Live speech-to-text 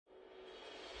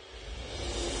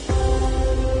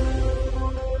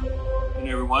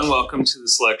everyone. Welcome to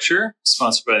this lecture,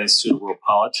 sponsored by the Institute of World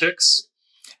Politics.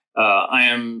 I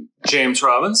am James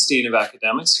Robbins, Dean of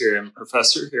Academics here and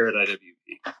Professor here at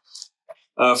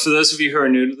IWP. For those of you who are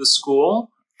new to the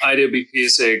school, IWP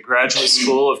is a graduate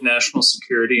school of national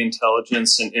security,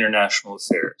 intelligence, and international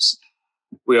affairs.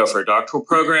 We offer doctoral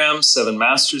programs, 7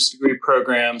 master's degree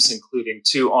programs, including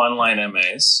 2 online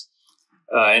MAs,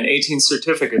 and 18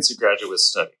 certificates of graduate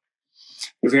study.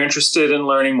 If you're interested in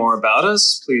learning more about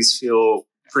us, please feel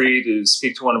free to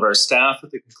speak to one of our staff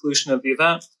at the conclusion of the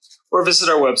event or visit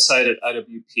our website at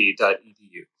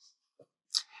iwp.edu.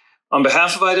 On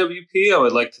behalf of IWP, I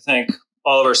would like to thank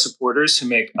all of our supporters who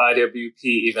make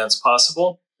IWP events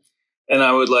possible. And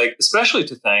I would like especially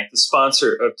to thank the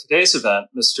sponsor of today's event,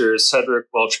 Mr. Cedric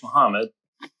Welch Mohammed.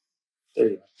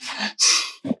 There you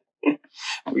are.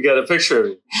 We got a picture of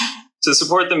you. To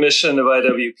support the mission of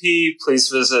IWP, please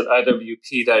visit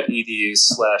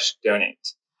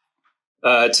iwp.edu/donate.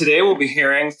 Today we'll be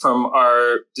hearing from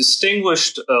our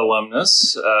distinguished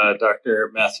alumnus,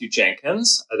 Dr. Matthew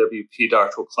Jenkins, IWP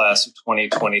doctoral class of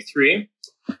 2023,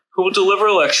 who will deliver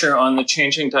a lecture on the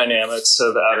changing dynamics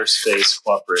of outer space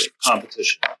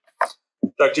competition.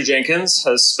 Dr. Jenkins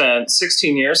has spent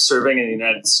 16 years serving in the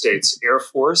United States Air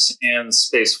Force and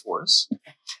Space Force,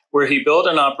 where he built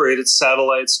and operated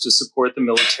satellites to support the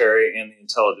military and the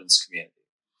intelligence community.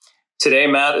 Today,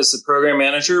 Matt is the program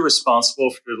manager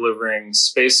responsible for delivering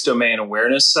space domain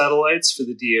awareness satellites for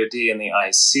the DoD and the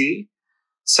IC,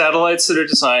 satellites that are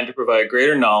designed to provide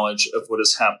greater knowledge of what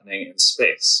is happening in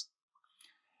space.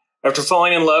 After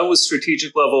falling in love with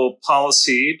strategic level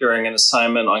policy during an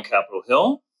assignment on Capitol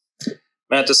Hill,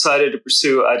 Matt decided to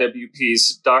pursue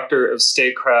IWP's Doctor of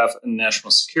Statecraft and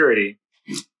National Security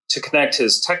to connect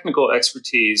his technical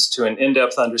expertise to an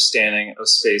in-depth understanding of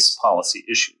space policy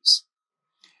issues.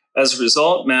 As a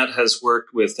result, Matt has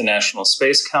worked with the National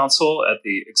Space Council at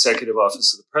the Executive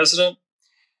Office of the President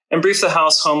and briefed the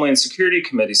House Homeland Security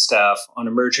Committee staff on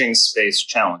emerging space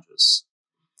challenges.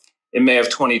 In May of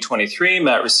 2023,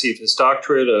 Matt received his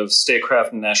doctorate of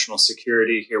Statecraft and National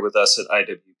Security here with us at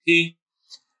IWP,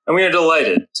 and we are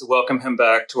delighted to welcome him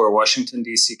back to our Washington,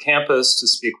 D.C. campus to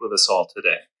speak with us all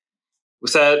today.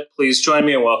 With that, please join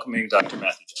me in welcoming Dr.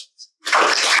 Matthew Jenkins.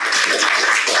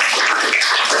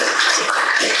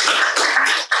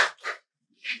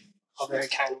 All very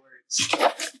kind words.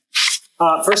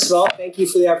 First of all, thank you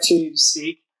for the opportunity to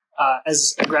speak.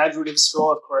 As a graduate of the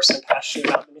school, of course, I'm passionate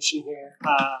about the mission here.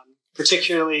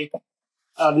 Particularly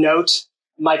of note,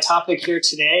 my topic here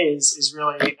today is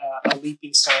really a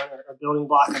leaping stone or a building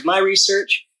block of my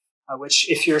research, which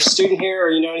if you're a student here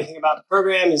or you know anything about the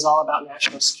program is all about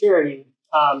national security.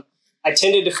 I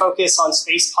tended to focus on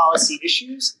space policy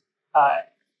issues,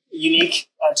 unique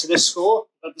to this school,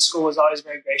 but the school was always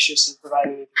very gracious in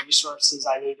providing me the resources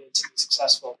I needed to be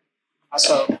successful.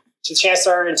 So to the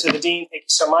Chancellor and to the Dean, thank you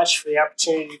so much for the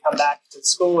opportunity to come back to the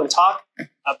school and talk.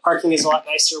 Parking is a lot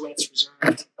nicer when it's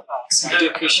reserved, so I do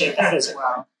appreciate that as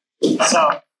well.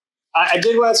 So I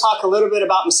did want to talk a little bit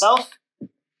about myself,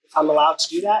 if I'm allowed to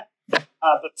do that.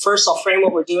 But first, I'll frame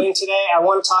what we're doing today. I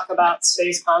want to talk about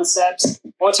space concepts. I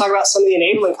want to talk about some of the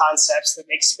enabling concepts that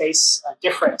make space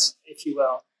different, if you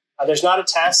will. There's not a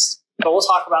test, but we'll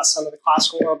talk about some of the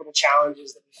classical orbital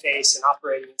challenges that we face in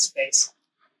operating in space.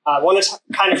 I want to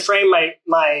kind of frame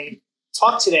my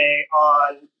talk today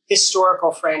on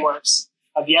historical frameworks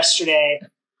of yesterday,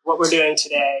 what we're doing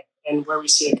today, and where we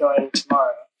see it going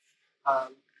tomorrow. A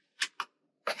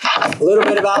little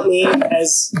bit about me,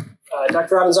 as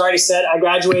Dr. Robbins already said, I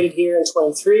graduated here in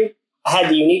 23. I had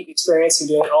the unique experience of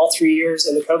doing all 3 years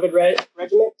in the COVID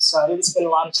regiment, so I didn't spend a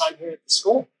lot of time here at the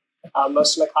school.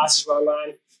 Most of my classes were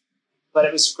online, but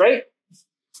it was great.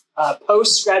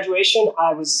 Post-graduation,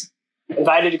 I was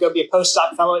invited to go be a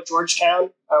postdoc fellow at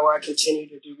Georgetown, where I continue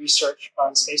to do research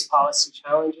on space policy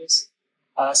challenges.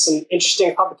 Some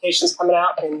interesting publications coming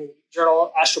out in the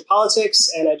journal Astropolitics,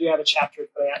 and I do have a chapter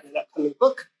coming out in an upcoming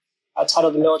book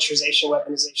titled The Militarization and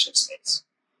Weaponization of Space.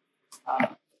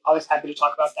 Always happy to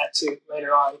talk about that too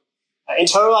later on. In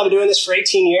total, I've been doing this for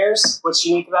 18 years. What's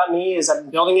unique about me is I've been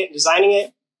building it and designing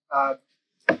it.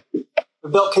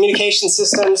 We've built communication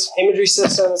systems, imagery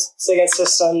systems, SIGINT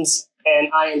systems,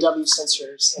 and INW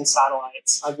sensors and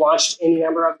satellites. I've launched any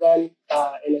number of them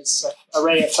in this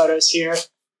array of photos here.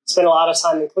 Spent a lot of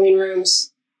time in clean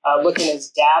rooms, looking as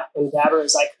dapper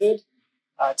as I could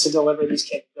to deliver these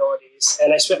capabilities.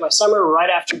 And I spent my summer right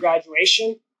after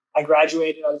graduation. I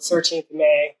graduated on the 13th of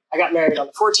May. I got married on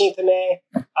the 14th of May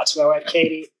to my wife,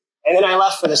 Katie. And then I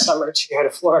left for the summer to go to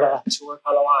Florida to work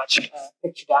on a launch,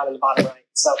 picture down in the bottom right.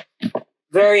 So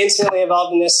very intimately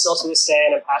involved in this still to this day,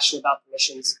 and I'm passionate about the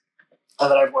missions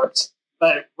that I've worked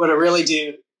But what I really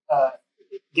do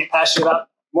get passionate about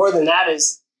more than that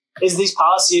is these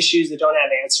policy issues that don't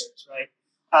have answers, right?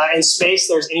 In space,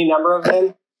 there's any number of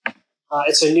them.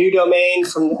 It's a new domain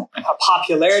from a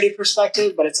popularity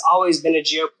perspective, but it's always been a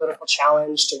geopolitical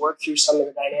challenge to work through some of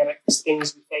the dynamic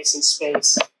things we face in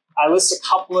space. I list a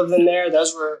couple of them there.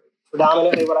 Those were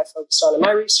predominantly what I focused on in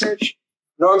my research.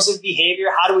 Norms of behavior.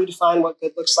 How do we define what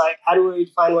good looks like? How do we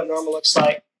define what normal looks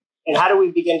like? And how do we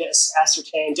begin to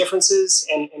ascertain differences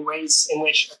and ways in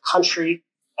which a country,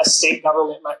 a state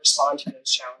government might respond to those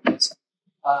challenges?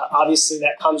 Obviously,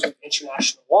 that comes with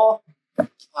international law.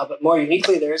 But more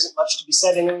uniquely, there isn't much to be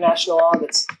said in international law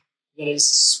that is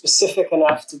specific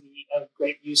enough to be of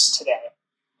great use today.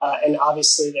 And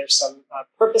obviously, there's some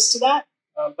purpose to that.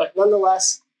 But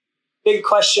nonetheless, big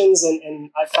questions,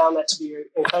 and I found that to be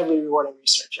incredibly rewarding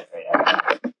research.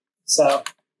 So,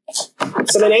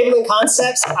 some enabling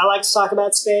concepts. I like to talk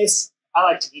about space. I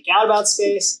like to geek out about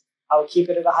space. I will keep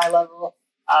it at a high level.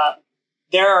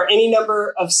 There are any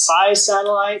number of size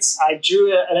satellites. I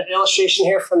drew an illustration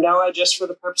here from NOAA just for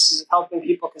the purposes of helping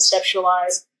people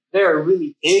conceptualize. There are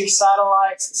really big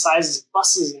satellites, the sizes of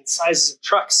buses and sizes of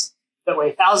trucks that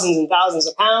weigh thousands and thousands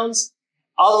of pounds,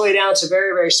 all the way down to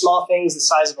very, very small things the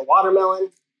size of a watermelon,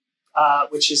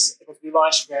 which is able to be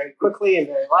launched very quickly and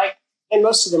very light. And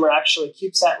most of them are actually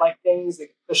CubeSat-like things that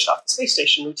get pushed off the space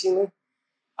station routinely.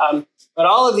 But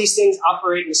all of these things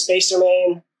operate in the space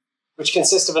domain, which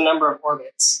consists of a number of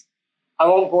orbits. I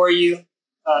won't bore you.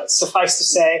 Suffice to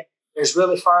say, there's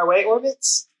really far away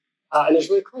orbits, and there's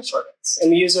really close orbits.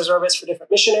 And we use those orbits for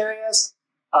different mission areas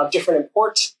of different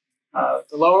import.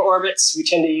 The lower orbits we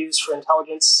tend to use for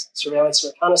intelligence, surveillance,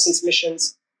 and reconnaissance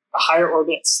missions. The higher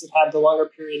orbits that have the longer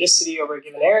periodicity over a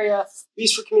given area, we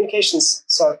use for communications.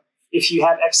 So if you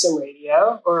have XM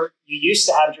radio, or you used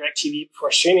to have DirecTV before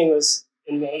streaming was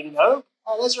in vogue,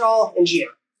 those are all in GEO.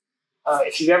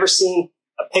 If you've ever seen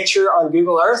a picture on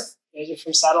Google Earth, those are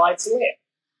from satellites in LEO,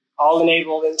 all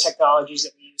enabled in technologies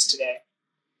that we use today.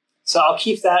 So I'll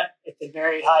keep that at the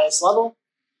very highest level.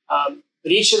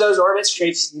 But each of those orbits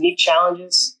creates unique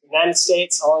challenges. The United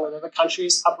States, along with other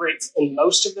countries, operates in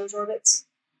most of those orbits.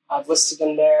 I've listed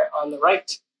them there on the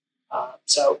right.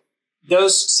 So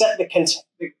those set the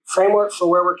framework for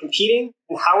where we're competing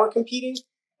and how we're competing.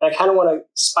 And I kind of want to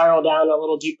spiral down a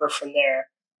little deeper from there,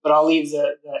 but I'll leave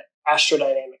the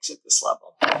astrodynamics at this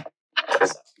level.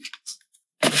 So.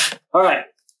 All right.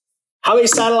 How many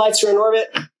satellites are in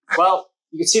orbit? Well,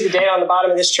 you can see the data on the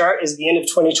bottom of this chart is the end of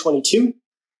 2022.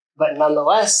 But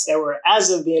nonetheless, there were, as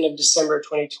of the end of December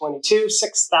 2022,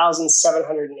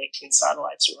 6,718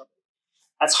 satellites in orbit.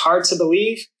 That's hard to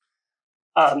believe.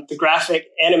 The graphic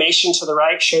animation to the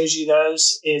right shows you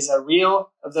those is a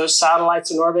reel of those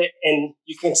satellites in orbit. And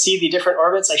you can see the different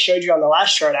orbits I showed you on the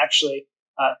last chart actually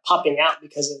popping out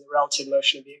because of the relative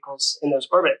motion of vehicles in those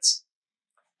orbits.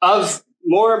 Of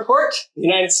more import, the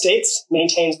United States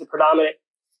maintains the predominant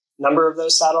number of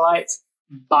those satellites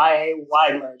by a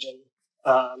wide margin.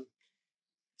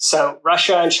 So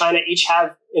Russia and China each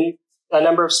have a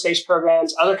number of space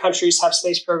programs. Other countries have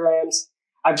space programs.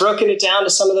 I've broken it down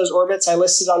to some of those orbits I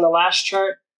listed on the last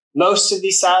chart. Most of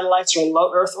these satellites are in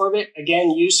low Earth orbit,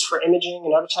 again, used for imaging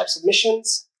and other types of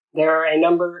missions. There are a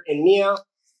number in MEO,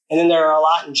 and then there are a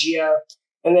lot in GEO,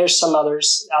 and there's some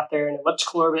others out there in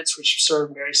elliptical orbits, which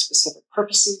serve very specific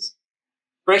purposes.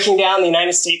 Breaking down the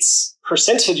United States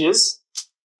percentages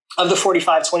of the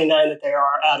 45-29 that there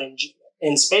are out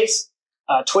in space,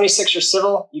 26 are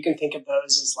civil. You can think of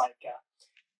those as like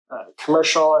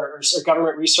commercial or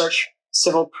government research.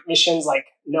 Civil missions like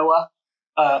NOAA.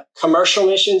 Commercial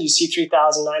missions, you see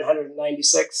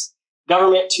 3,996.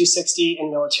 Government, 260,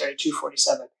 and military,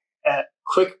 247.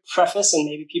 Quick preface, and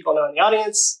maybe people know in the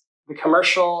audience, the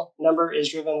commercial number is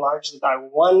driven largely by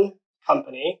one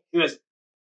company. Who is it?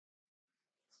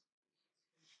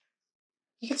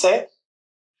 You could say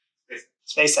it.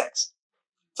 SpaceX.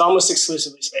 It's almost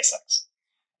exclusively SpaceX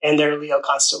and their LEO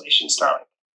constellation, Starlink.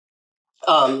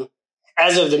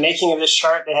 As of the making of this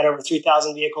chart, they had over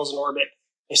 3,000 vehicles in orbit.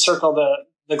 They circle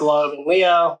the globe in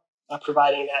LEO,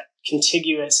 providing that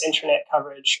contiguous internet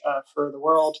coverage for the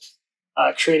world,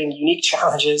 creating unique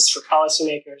challenges for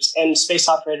policymakers and space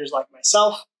operators like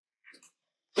myself.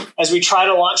 As we try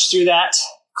to launch through that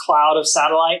cloud of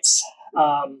satellites,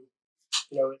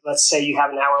 let's say you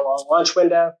have an hour-long launch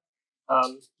window,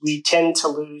 we tend to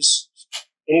lose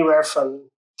anywhere from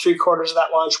 3/4 of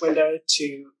that launch window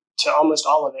to almost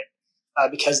all of it.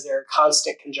 Because there are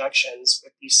constant conjunctions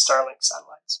with these Starlink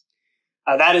satellites.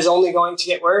 That is only going to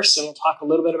get worse, and we'll talk a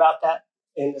little bit about that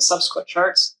in the subsequent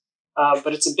charts.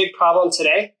 But it's a big problem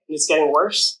today, and it's getting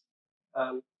worse.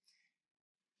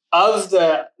 of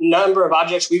the number of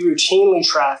objects we routinely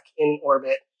track in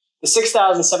orbit, the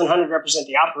 6,700 represent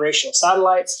the operational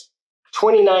satellites.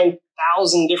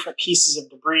 29,000 different pieces of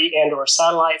debris and or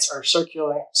satellites are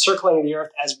circling the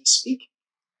Earth as we speak.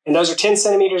 And those are 10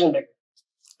 centimeters and bigger.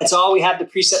 That's all we have the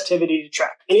preceptivity to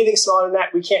track. Anything smaller than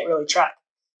that, we can't really track.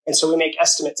 And so we make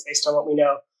estimates based on what we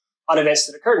know on events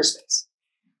that occurred in space.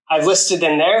 I've listed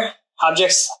in there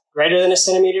objects greater than a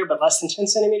centimeter, but less than 10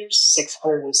 centimeters,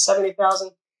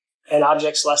 670,000, and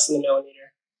objects less than a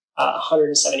millimeter,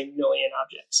 170 million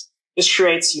objects. This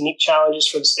creates unique challenges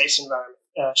for the space environment.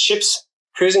 Ships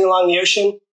cruising along the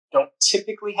ocean don't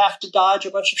typically have to dodge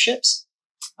a bunch of ships.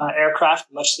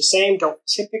 Aircraft, much the same, don't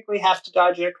typically have to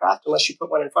dodge aircraft unless you put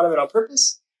one in front of it on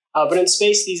purpose. But in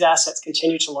space, these assets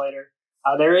continue to loiter.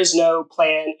 There is no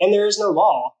plan and there is no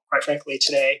law, quite frankly,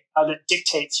 today that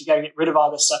dictates you got to get rid of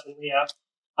all this stuff in LEO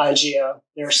and GEO.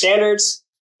 There are standards,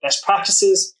 best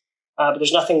practices, but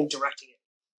there's nothing directing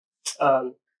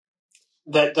it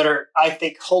that are, I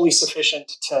think, wholly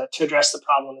sufficient to address the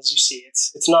problem as you see.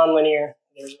 It's nonlinear.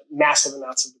 There's massive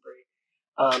amounts of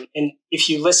debris. And if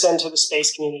you listen to the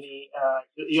space community,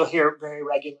 you'll hear very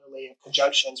regularly of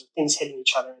conjunctions or things hitting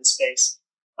each other in space.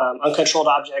 Uncontrolled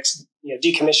objects,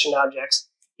 decommissioned objects.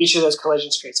 Each of those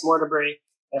collisions creates more debris.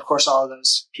 And of course, all of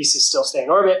those pieces still stay in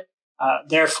orbit,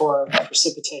 therefore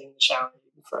precipitating the challenge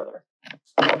even further.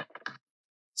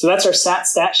 So that's our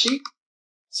stat sheet.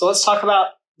 So let's talk about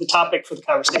the topic for the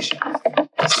conversation.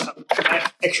 So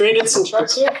I created some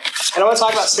charts here, and I want to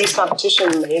talk about space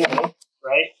competition mainly,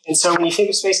 right? And so when you think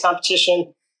of space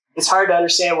competition, it's hard to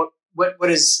understand what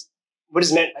is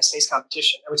meant by space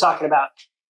competition. Are we talking about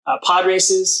pod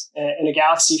races in a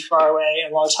galaxy far away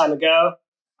a long time ago?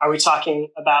 Are we talking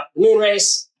about the moon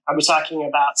race? Are we talking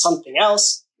about something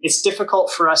else? It's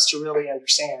difficult for us to really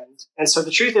understand. And so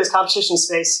the truth is competition in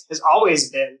space has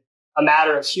always been a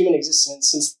matter of human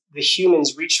existence since the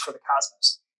humans reached for the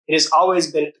cosmos. It has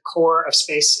always been at the core of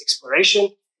space exploration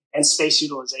and space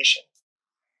utilization.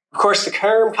 Of course, the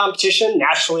term competition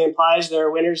naturally implies there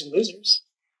are winners and losers.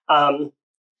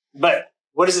 But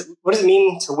what does it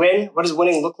mean to win? What does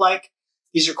winning look like?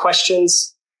 These are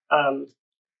questions,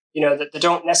 that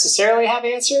don't necessarily have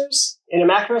answers in a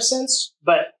macro sense,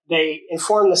 but they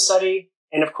inform the study.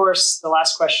 And of course, the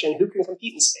last question, who can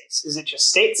compete in space? Is it just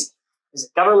states? Is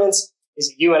it governments? Is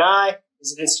it you and I?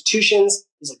 Is it institutions?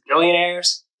 Is it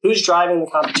billionaires? Who's driving the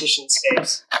competition in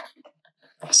space?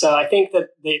 So I think that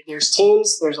there's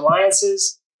teams, there's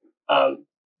alliances,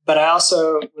 but I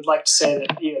also would like to say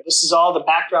that this is all the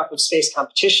backdrop of space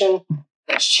competition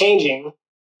that's changing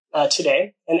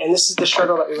today, and this is the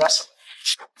struggle that we wrestle with.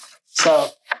 So,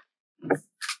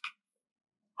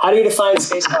 how do you define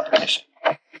space competition?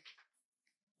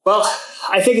 Well,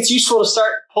 I think it's useful to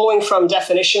start pulling from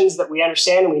definitions that we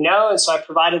understand and we know, and so I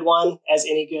provided one as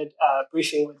any good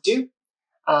briefing would do.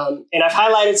 And I've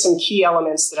highlighted some key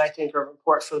elements that I think are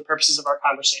important for the purposes of our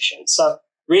conversation. So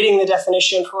reading the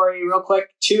definition for you real quick,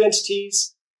 two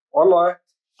entities or more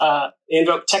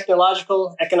invoke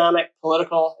technological, economic,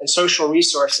 political, and social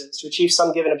resources to achieve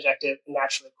some given objective. And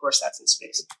naturally, of course, that's in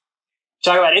space.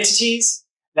 Talk about entities.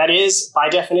 That is, by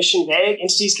definition, vague.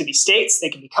 Entities could be states, they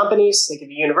could be companies, they could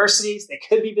be universities, they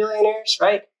could be billionaires,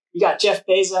 right? You got Jeff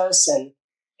Bezos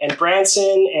and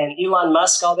Branson and Elon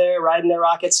Musk all there riding their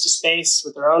rockets to space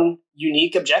with their own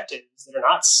unique objectives that are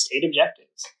not state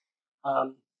objectives.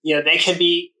 They could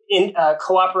be in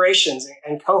cooperations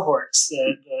and cohorts.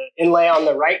 The inlay on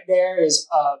the right there is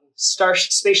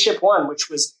Spaceship One, which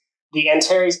was the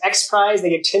Antares X Prize.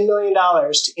 They gave $10 million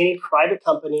to any private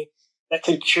company that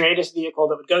could create a vehicle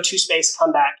that would go to space,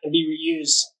 come back, and be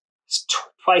reused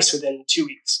twice within 2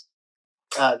 weeks.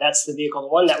 That's the vehicle, the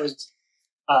one that was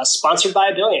sponsored by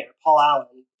a billionaire, Paul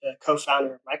Allen, the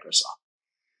co-founder of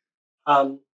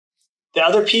Microsoft. The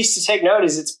other piece to take note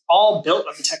is it's all built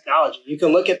on technology. You can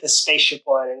look at the Spaceship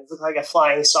One and it looks like a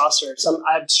flying saucer, some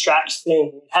abstract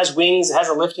thing. It has wings, it has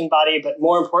a lifting body, but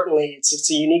more importantly, it's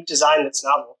a unique design that's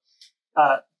novel.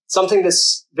 Something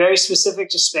that's very specific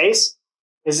to space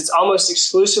is it's almost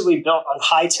exclusively built on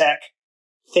high-tech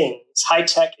things.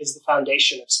 High-tech is the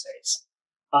foundation of space.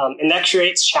 And that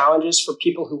creates challenges for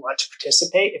people who want to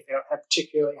participate if they don't have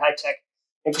particularly high-tech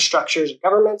infrastructures or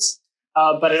governments.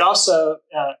 But it also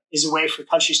is a way for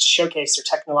countries to showcase their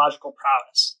technological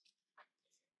prowess.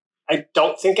 I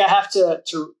don't think I have to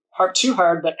harp too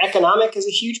hard, but economic is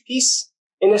a huge piece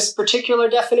in this particular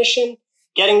definition.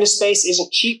 Getting to space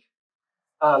isn't cheap.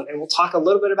 And we'll talk a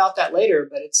little bit about that later,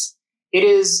 but it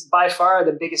is by far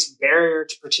the biggest barrier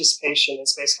to participation in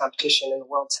space competition in the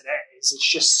world today. It's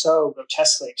just so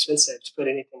grotesquely expensive to put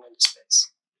anything into space.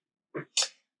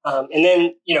 And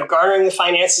then, garnering the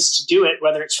finances to do it,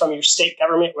 whether it's from your state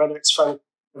government, whether it's from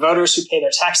the voters who pay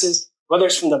their taxes, whether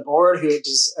it's from the board who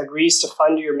just agrees to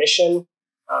fund your mission.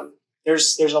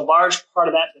 There's a large part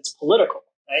of that that's political,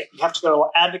 right? You have to go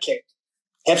advocate.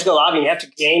 You have to go lobby. You have to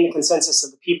gain the consensus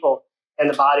of the people and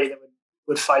the body that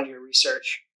would fund your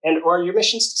research or your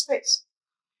missions to space.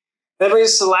 That brings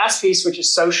us to the last piece, which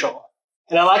is social.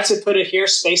 And I like to put it here,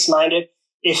 space-minded.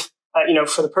 If,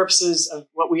 for the purposes of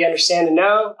what we understand and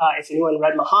know, if anyone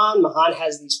read Mahan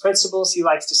has these principles. He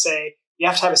likes to say, you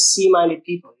have to have a sea-minded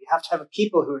people. You have to have a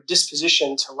people who are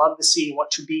dispositioned to love the sea, want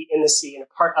to be in the sea and a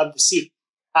part of the sea.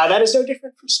 That is no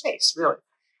different from space, really.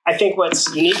 I think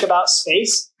what's unique about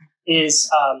space is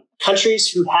countries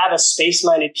who have a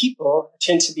space-minded people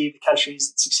tend to be the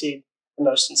countries that succeed the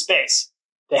most in space.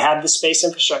 They have the space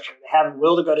infrastructure. They have a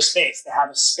will to go to space. They have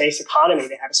a space economy.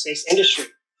 They have a space industry.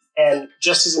 And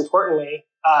just as importantly,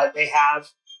 they have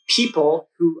people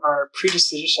who are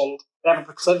predispositioned, that have a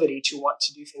proclivity to want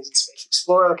to do things in space,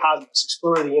 explore the cosmos,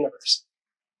 explore the universe.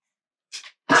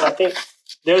 So I think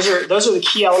those are the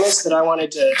key elements that I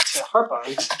wanted to harp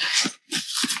on.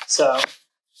 So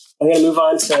I'm going to move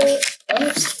on to.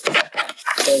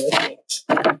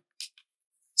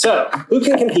 So who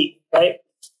can compete, right?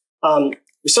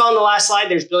 We saw on the last slide,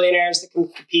 there's billionaires that can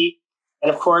compete.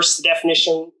 And of course, the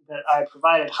definition that I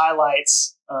provided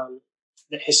highlights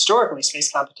that historically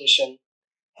space competition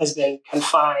has been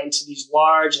confined to these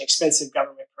large and expensive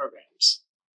government programs.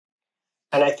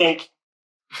 And I think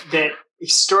that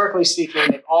historically speaking,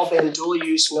 they've all been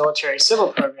dual-use military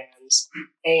civil programs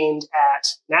aimed at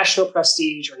national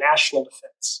prestige or national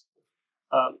defense.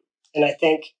 And I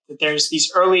think that there's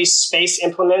these early space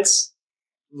implements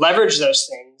leverage those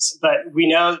things, but we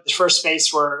know that this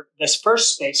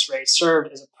first space race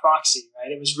served as a proxy,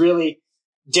 right? It was really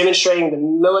demonstrating the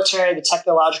military, the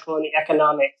technological, and the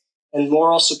economic and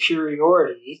moral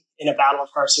superiority in a battle of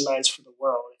hearts and minds for the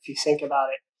world. If you think about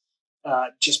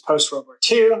it, just post-World War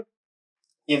II,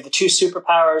 you have the two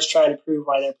superpowers trying to prove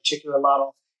why their particular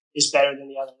model is better than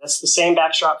the other. That's the same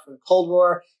backdrop for the Cold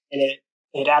War, and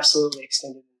it absolutely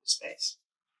extended into space.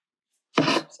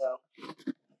 So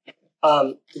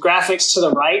the graphics to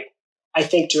the right, I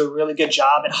think, do a really good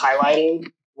job at highlighting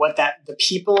what the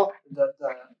people, the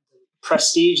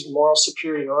prestige, the moral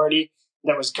superiority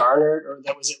that was garnered, or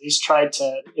that was at least tried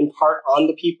to impart on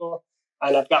the people.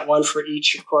 And I've got one for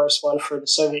each, of course, one for the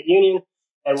Soviet Union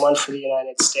and one for the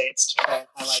United States to try and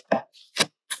highlight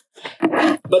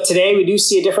that. But today we do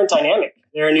see a different dynamic.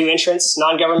 There are new entrants,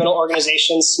 non-governmental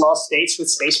organizations, small states with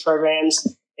space programs,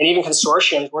 and even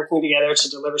consortiums working together to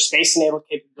deliver space-enabled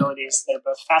capabilities that are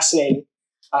both fascinating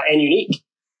and unique.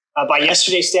 By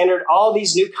yesterday's standard, all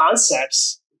these new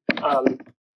concepts,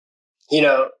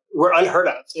 were unheard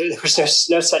of. There was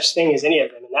no such thing as any of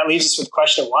them. And that leaves us with the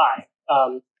question of why.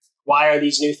 Why are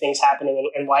these new things happening,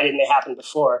 and why didn't they happen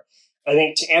before? I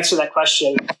think to answer that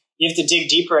question, you have to dig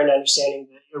deeper into understanding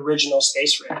the original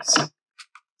space race.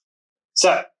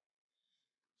 So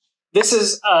this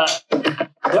is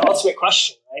the ultimate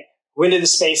question, right? When did the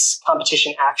space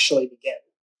competition actually begin?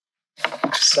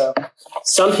 So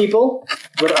some people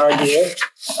would argue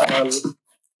that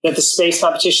the space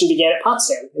competition began at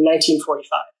Potsdam in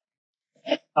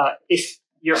 1945. If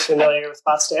you're familiar with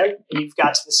Potsdam, you've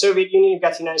got the Soviet Union, you've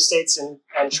got the United States, and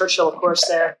Churchill, of course,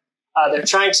 there. They're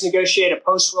trying to negotiate a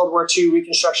post-World War II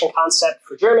reconstruction concept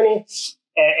for Germany,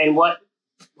 and what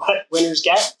winners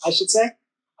get, I should say.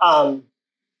 And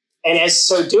as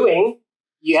so doing,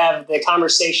 you have the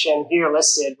conversation here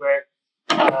listed where,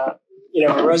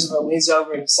 Roosevelt leans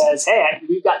over and says, hey,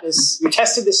 we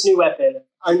tested this new weapon,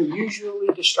 unusually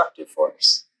destructive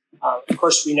force. Of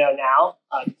course, we know now,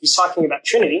 he's talking about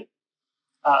Trinity.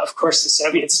 Of course, the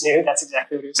Soviets knew that's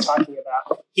exactly what he was talking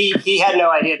about. He had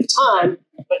no idea at the time,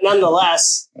 but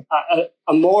nonetheless,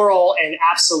 a moral and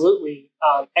absolutely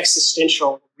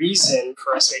existential reason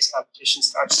for a space competition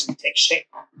starts to take shape.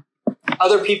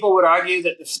 Other people would argue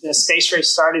that the space race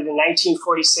started in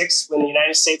 1946 when the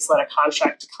United States let a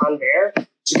contract to Convair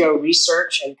to go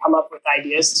research and come up with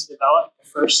ideas to develop the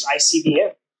first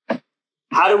ICBM.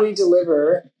 How do we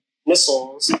deliver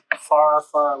missiles far,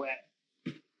 far away?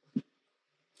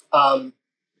 And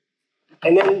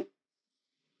then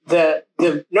the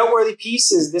noteworthy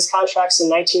piece is this contract's in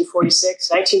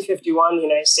 1946. 1951, the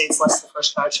United States lets the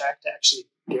first contract to actually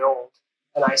build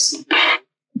an ICBM.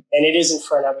 And it isn't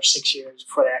for another 6 years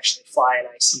before they actually fly an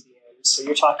ICBM. So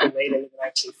you're talking late into the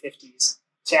 1950s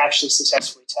to actually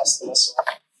successfully test the missile.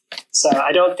 So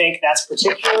I don't think that's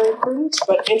particularly prudent,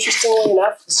 but interestingly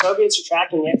enough, the Soviets are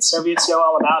tracking it. The Soviets know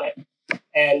all about it.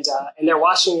 And they're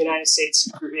watching the United States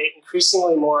create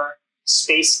increasingly more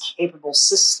space-capable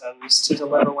systems to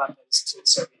deliver weapons to the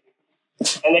Soviet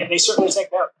Union. And they certainly take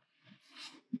note.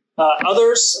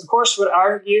 Others, of course, would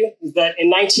argue that in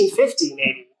 1950,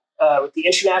 maybe, with the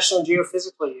International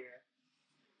Geophysical Year,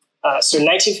 so in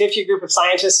 1950, a group of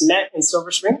scientists met in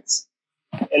Silver Springs,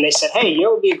 and they said, hey, you know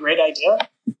what would be a great idea?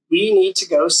 We need to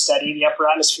go study the upper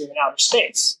atmosphere in outer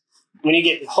space. We need to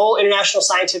get the whole international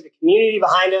scientific community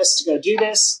behind us to go do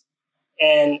this.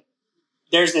 And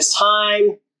there's this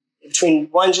time between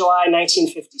 1 July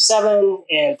 1957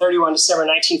 and 31 December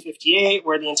 1958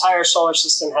 where the entire solar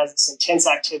system has this intense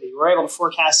activity. We're able to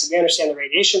forecast it. We understand the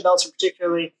radiation belts are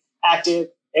particularly active,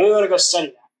 and we want to go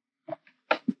study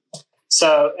that.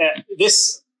 So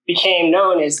this became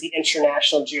known as the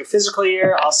International Geophysical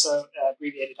Year, also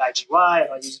abbreviated IGY,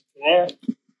 and I'll use it from there.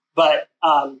 But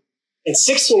in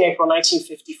 16 April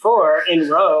 1954, in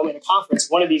Rome, in a conference,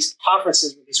 one of these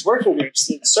conferences with these working groups,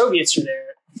 the Soviets are there,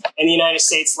 and the United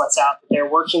States lets out that they're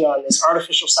working on this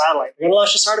artificial satellite. They're going to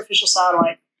launch this artificial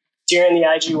satellite during the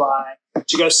IGY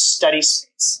to go study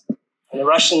space. And the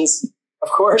Russians, of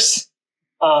course,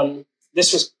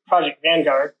 this was Project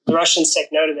Vanguard. The Russians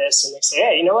take note of this, and they say,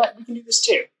 hey, you know what? We can do this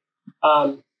too.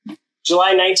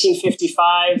 July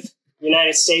 1955, the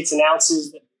United States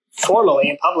announces that formally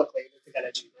and publicly that they're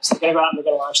going to do this. They're going to go out and they're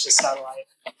going to launch this satellite,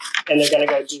 and they're going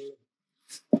to go do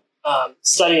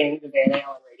studying the Van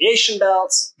Allen radiation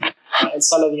belts and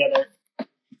some of the other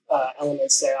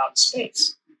elements there out in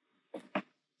space.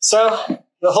 So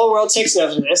the whole world takes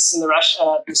note of this, and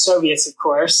the Soviets, of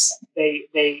course,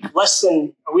 they less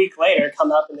than a week later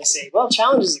come up and they say, well,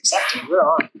 challenge is accepted. We're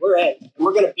on. We're in. And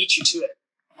we're going to beat you to it.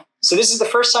 So this is the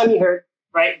first time you heard,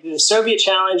 right, the Soviet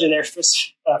challenge, and their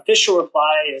official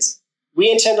reply is,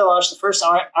 we intend to launch the first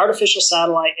artificial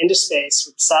satellite into space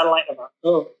with a satellite of our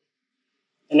own.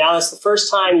 And now that's the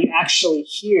first time you actually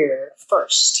hear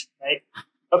first, right?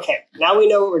 Okay, now we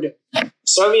know what we're doing. The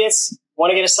Soviets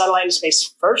want to get a satellite into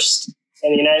space first,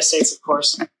 and the United States, of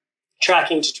course,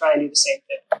 tracking to try and do the same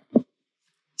thing.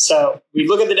 So we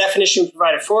look at the definition we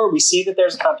provided for. We see that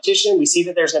there's a competition. We see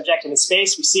that there's an objective in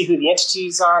space. We see who the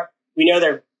entities are. We know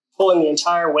they're pulling the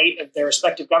entire weight of their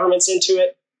respective governments into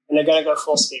it, and they're going to go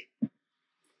full speed.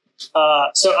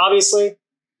 So obviously,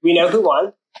 we know who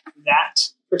won that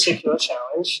particular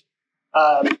challenge.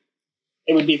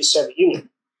 It would be the Soviet Union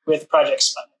with Project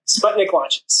Sputnik. Sputnik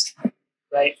launches,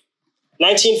 right?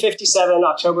 1957,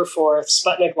 October 4th,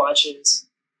 Sputnik launches.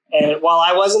 And while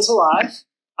I wasn't alive,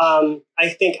 I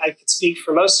think I could speak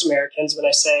for most Americans when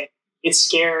I say it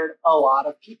scared a lot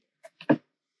of people.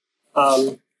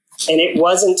 And it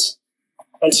wasn't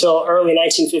until early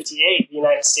 1958 the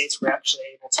United States were actually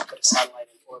able to put a satellite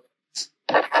in orbit.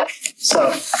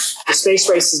 So the space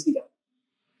race has begun.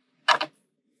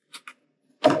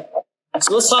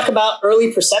 So let's talk about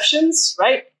early perceptions,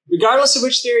 right? Regardless of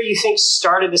which theory you think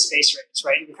started the space race,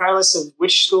 right? Regardless of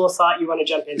which school of thought you want to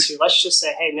jump into, let's just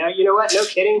say, hey, no, you know what? No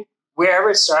kidding. Wherever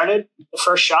it started, the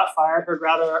first shot fired heard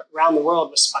around the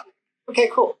world was Sputnik. Okay,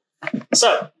 cool.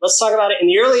 So let's talk about it. In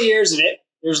the early years of it,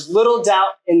 there's little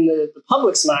doubt in the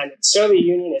public's mind that the Soviet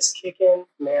Union is kicking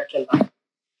American butt.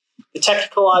 The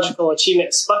technological achievement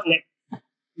of Sputnik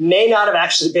may not have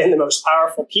actually been the most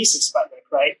powerful piece of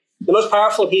Sputnik, right? The most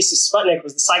powerful piece of Sputnik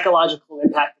was the psychological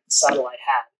impact that the satellite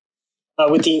had.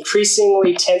 With the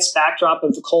increasingly tense backdrop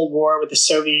of the Cold War with the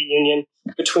Soviet Union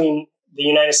between the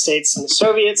United States and the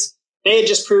Soviets, they had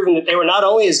just proven that they were not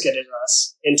only as good as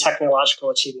us in technological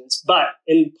achievements, but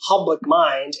in public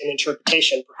mind and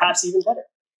interpretation, perhaps even better.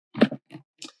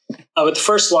 With the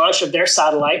first launch of their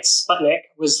satellite, Sputnik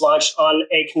was launched on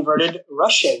a converted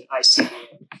Russian ICBM.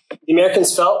 The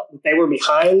Americans felt that they were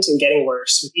behind and getting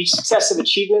worse. With each successive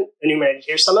achievement, enumerated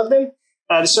here some of them,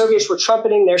 the Soviets were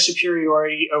trumpeting their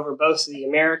superiority over both the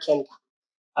American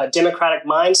democratic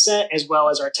mindset as well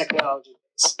as our technology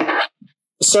base.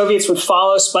 The Soviets would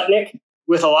follow Sputnik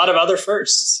with a lot of other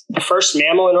firsts. The first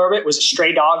mammal in orbit was a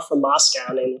stray dog from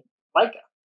Moscow named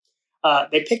Laika.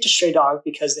 They picked a stray dog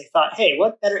because they thought, hey,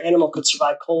 what better animal could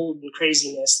survive cold and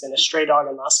craziness than a stray dog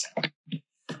in Moscow?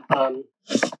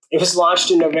 It was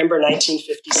launched in November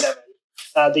 1957.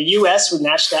 The U.S. would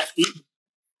match that feat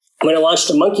when it launched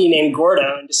a monkey named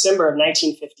Gordo in December of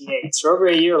 1958, so over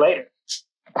a year later.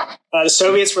 The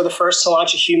Soviets were the first to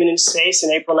launch a human into space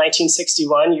in April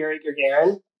 1961, Yuri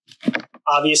Gagarin.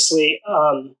 Obviously,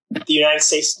 the United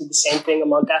States did the same thing a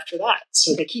month after that,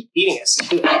 so they keep beating us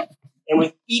to it. And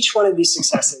with each one of these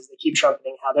successes, they keep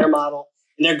trumpeting how their model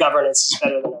and their governance is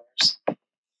better than ours.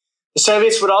 The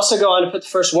Soviets would also go on to put the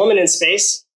first woman in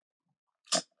space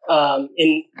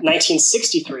in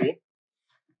 1963.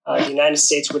 The United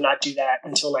States would not do that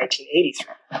until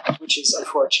 1983, which is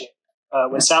unfortunate.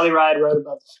 when Sally Ride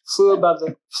flew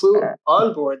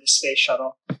on board the space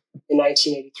shuttle in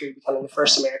 1983, becoming the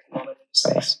first American woman into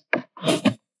space.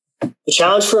 The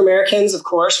challenge for Americans, of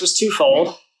course, was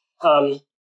twofold.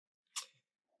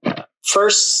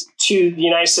 First, to the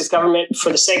United States government,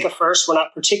 for the sake of first, were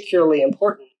not particularly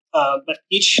important, but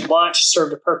each launch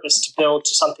served a purpose to build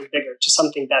to something bigger, to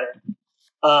something better.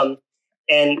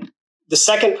 And the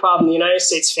second problem the United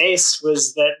States faced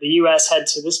was that the U.S. had,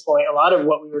 to this point, a lot of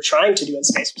what we were trying to do in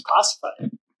space was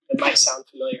classified. It might sound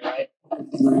familiar, right?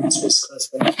 Space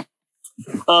classified.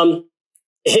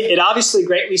 It obviously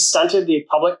greatly stunted the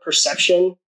public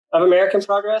perception of American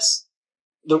progress.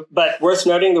 But worth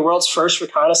noting, the world's first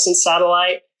reconnaissance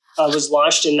satellite was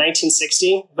launched in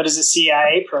 1960, but as a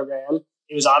CIA program,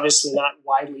 it was obviously not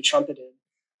widely trumpeted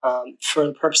for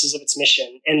the purposes of its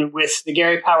mission. And with the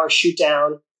Gary Power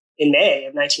shootdown in May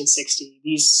of 1960,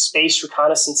 these space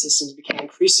reconnaissance systems became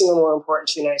increasingly more important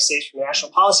to the United States from a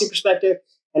national policy perspective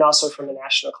and also from a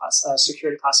national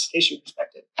security classification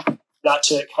perspective. Not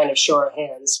to kind of show our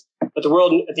hands, but the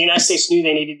United States knew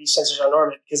they needed these sensors on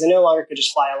orbit because they no longer could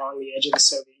just fly along the edge of the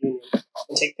Soviet Union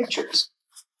and take pictures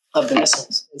of the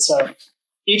missiles. And so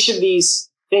each of these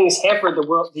things hampered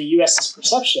the U.S.'s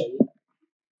perception.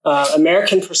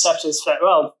 American perceptions that,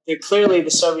 well, clearly the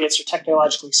Soviets are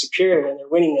technologically superior and they're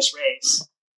winning this race,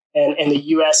 and the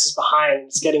U.S. is behind and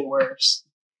it's getting worse.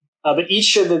 But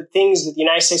each of the things that the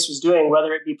United States was doing,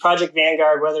 whether it be Project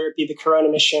Vanguard, whether it be the Corona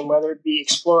mission, whether it be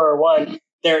Explorer 1,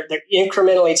 they're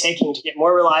incrementally taking to get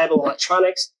more reliable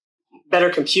electronics, better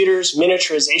computers,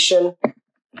 miniaturization,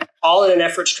 all in an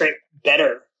effort to create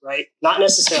better, right? Not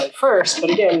necessarily first, but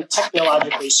again,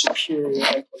 technologically superior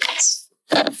implements.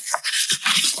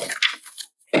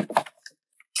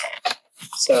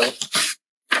 So,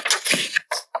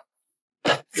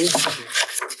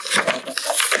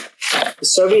 the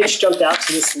Soviets jumped out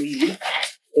to this lead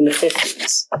in the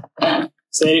 50s.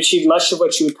 So they'd achieved much of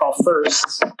what you would call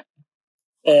firsts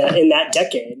in that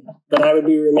decade. But I would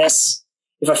be remiss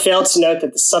if I failed to note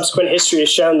that the subsequent history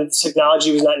has shown that the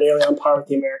technology was not nearly on par with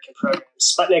the American program.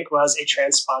 Sputnik was a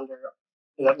transponder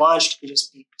that launched and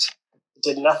just beeped. It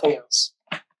did nothing else.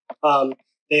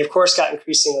 They, of course, got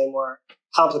increasingly more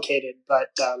complicated, but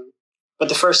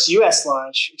the first U.S.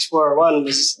 launch, Explorer 1,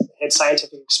 had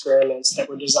scientific experiments that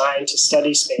were designed to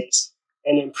study space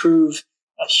and improve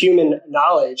human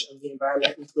knowledge of the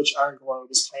environment with which our globe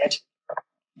is planted.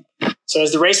 So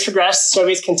as the race progressed, the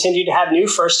Soviets continued to have new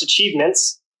first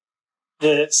achievements.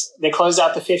 They closed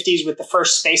out the 50s with the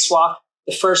first spacewalk,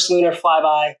 the first lunar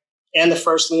flyby, and the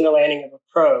first lunar landing of a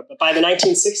probe. But by the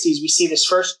 1960s, we see this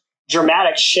first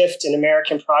dramatic shift in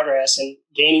American progress and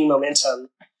gaining momentum.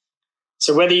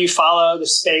 So whether you follow the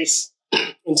space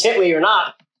intently or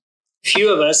not,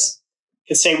 few of us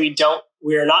could say we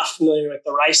are not familiar with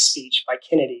the Rice speech by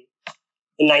Kennedy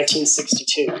in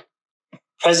 1962.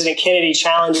 President Kennedy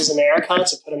challenges America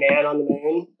to put a man on the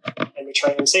moon and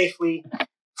return him safely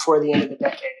before the end of the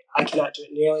decade. I cannot do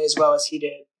it nearly as well as he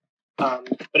did, but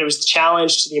it was the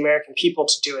challenge to the American people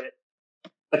to do it.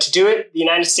 But to do it, the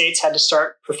United States had to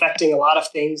start perfecting a lot of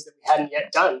things that we hadn't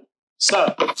yet done.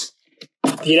 So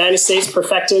the United States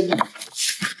perfected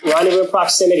rendezvous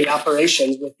proximity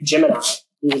operations with Gemini.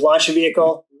 We would launch a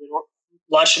vehicle, we would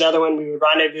launch another one, we would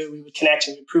rendezvous, we would connect,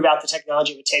 and we would prove out the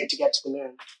technology it would take to get to the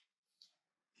moon.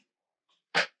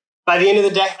 By the end of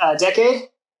the decade,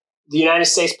 the United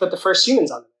States put the first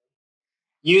humans on the moon.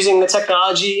 Using the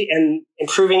technology and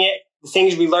improving it, the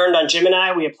things we learned on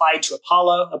Gemini, we applied to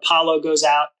Apollo. Apollo goes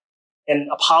out, and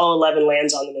Apollo 11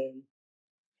 lands on the moon.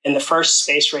 And the first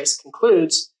space race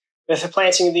concludes with the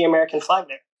planting of the American flag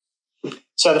there.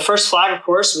 So the first flag, of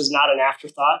course, was not an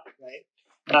afterthought, right?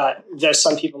 Though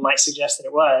some people might suggest that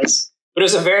it was. But it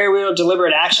was a very real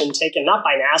deliberate action taken not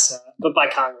by NASA, but by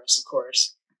Congress, of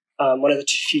course. One of the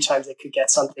few times they could get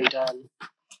something done.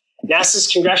 NASA's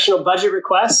congressional budget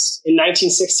request in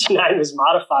 1969 was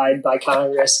modified by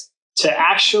Congress to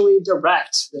actually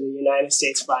direct that a United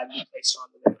States flag be placed on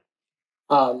the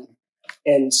moon.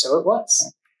 And so it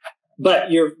was. But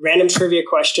your random trivia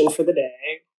question for the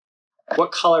day,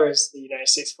 what color is the United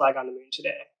States flag on the moon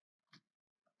today?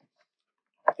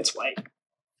 It's white.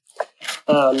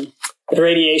 The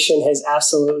radiation has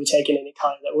absolutely taken any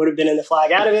color that would have been in the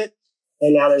flag out of it,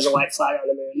 and now there's a white flag on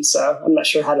the moon. So I'm not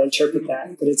sure how to interpret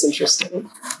that, but it's interesting.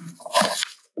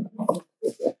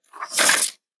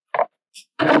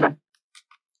 All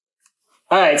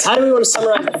right, so how do we want to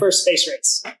summarize the first space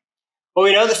race? Well,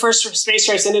 we know the first space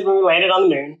race ended when we landed on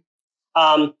the moon.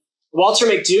 Walter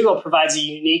McDougall provides a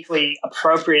uniquely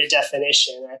appropriate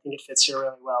definition, and I think it fits here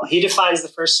really well. He defines the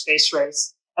first space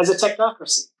race as a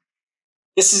technocracy.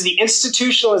 This is the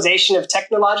institutionalization of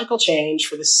technological change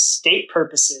for the state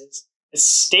purposes, the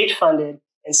state-funded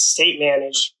and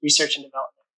state-managed research and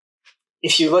development.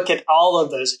 If you look at all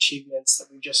of those achievements that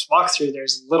we've just walked through,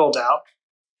 there's little doubt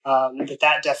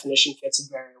that definition fits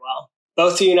very well.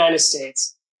 Both the United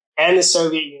States and the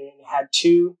Soviet Union had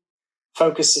two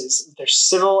focuses. Their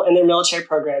civil and their military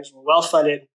programs were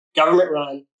well-funded,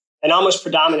 government-run, and almost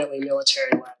predominantly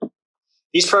military-led.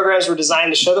 These programs were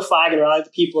designed to show the flag and rally the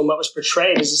people in what was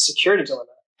portrayed as a security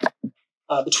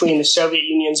dilemma between the Soviet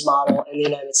Union's model and the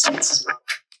United States'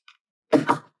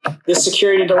 model. This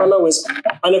security dilemma was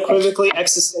unequivocally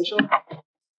existential.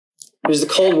 It was the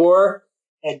Cold War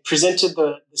had presented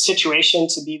the situation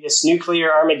to be this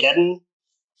nuclear Armageddon.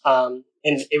 And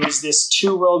it was this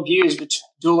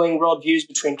dueling worldviews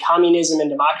between communism and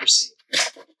democracy.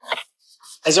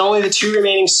 As only the two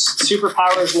remaining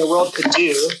superpowers in the world could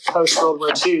do post-World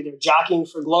War II, they're jockeying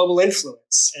for global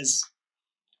influence.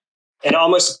 And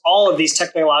almost all of these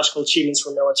technological achievements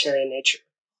were military in nature.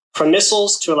 From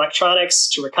missiles to electronics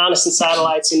to reconnaissance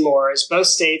satellites and more, as both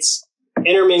states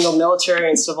intermingled military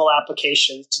and civil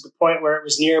applications to the point where it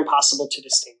was near impossible to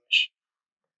distinguish.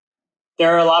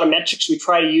 There are a lot of metrics we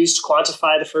try to use to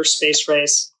quantify the first space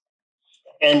race.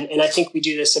 And I think we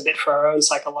do this a bit for our own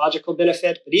psychological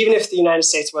benefit. But even if the United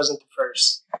States wasn't the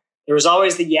first, there was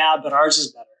always the yeah, but ours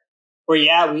is better. Or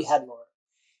yeah, we had more.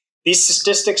 These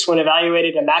statistics, when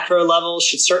evaluated at macro level,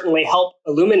 should certainly help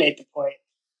illuminate the point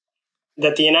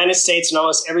that the United States in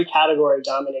almost every category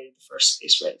dominated the first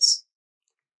space race.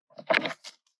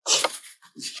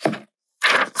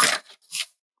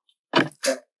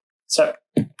 Okay. So,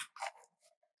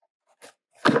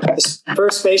 this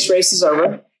first space race is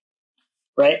over,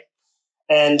 right?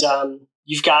 And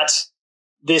you've got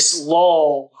this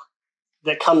lull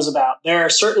that comes about. There are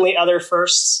certainly other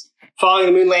firsts. Following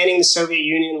the moon landing, the Soviet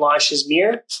Union launches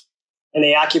Mir, and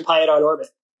they occupy it on orbit,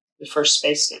 the first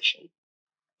space station.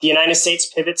 The United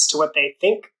States pivots to what they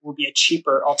think will be a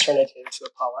cheaper alternative to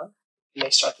Apollo, and they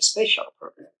start the space shuttle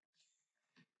program.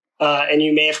 And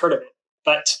you may have heard of it,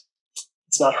 but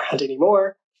it's not around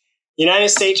anymore. The United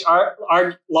States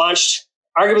launched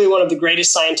arguably one of the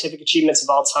greatest scientific achievements of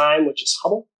all time, which is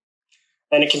Hubble,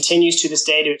 and it continues to this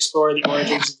day to explore the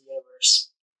origins of the universe.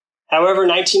 However,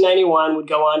 1991 would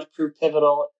go on to prove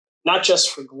pivotal, not just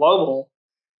for global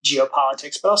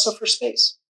geopolitics, but also for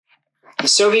space. The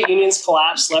Soviet Union's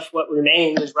collapse left what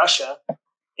remained as Russia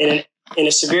in a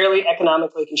severely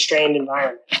economically constrained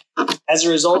environment. As a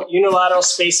result, unilateral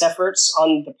space efforts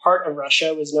on the part of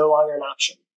Russia was no longer an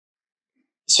option.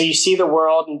 So you see the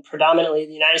world, and predominantly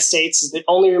the United States is the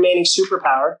only remaining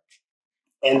superpower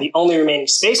and the only remaining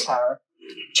space power,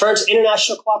 turn to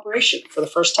international cooperation for the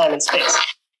first time in space.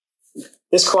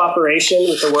 This cooperation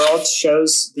with the world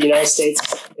shows the United States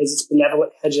as its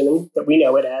benevolent hegemon that we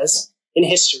know it as in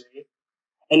history,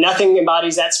 and nothing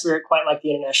embodies that spirit quite like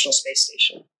the International Space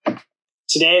Station.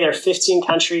 Today, there are 15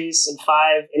 countries and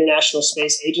 5 international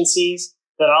space agencies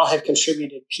that all have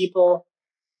contributed people,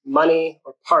 money,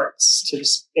 or parts to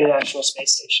this International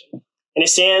Space Station. And it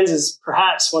stands as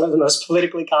perhaps one of the most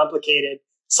politically complicated,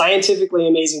 scientifically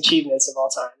amazing achievements of all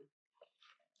time.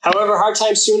 However, hard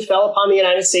times soon fell upon the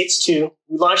United States too.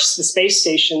 We launched the space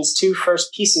station's 2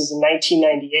 first pieces in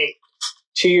 1998.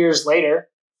 2 years later,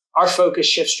 our focus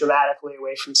shifts dramatically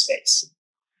away from space.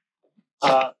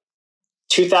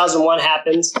 2001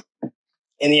 happens,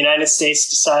 and the United States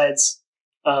decides,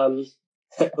 well,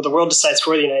 the world decides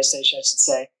for the United States, I should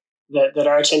say, that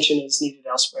our attention is needed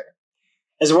elsewhere.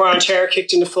 As the war on terror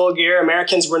kicked into full gear,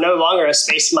 Americans were no longer a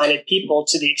space-minded people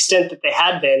to the extent that they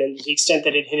had been and to the extent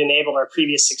that it had enabled our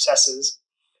previous successes.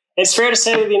 And it's fair to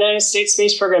say that the United States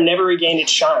space program never regained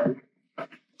its shine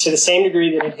to the same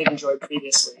degree that it had enjoyed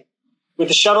previously. With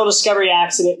the shuttle Discovery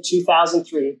accident in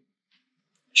 2003,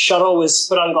 shuttle was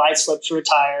put on glide slope to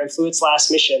retire and flew its last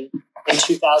mission in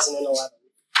 2011.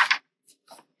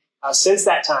 Since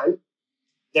that time,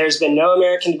 there's been no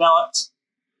American-developed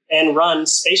and run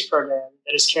space program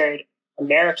that has carried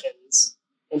Americans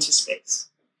into space.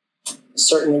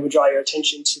 Certainly would draw your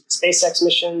attention to the SpaceX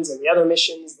missions and the other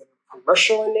missions that are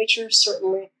commercial in nature,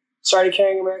 certainly started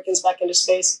carrying Americans back into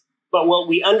space. But what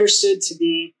we understood to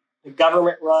be the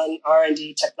government-run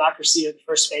R&D technocracy of the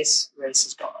first space race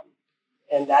is gone.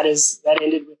 And that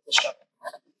ended with the shuttle.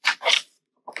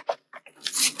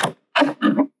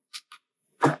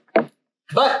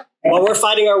 But while we're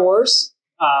fighting our wars,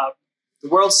 the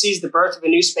world sees the birth of a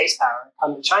new space power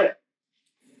come in China.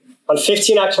 On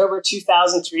 15 October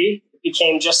 2003, it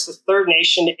became just the 3rd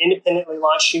nation to independently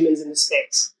launch humans into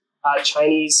space.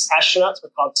 Chinese astronauts were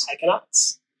called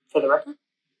taikonauts, for the record.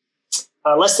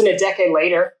 Less than a decade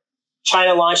later,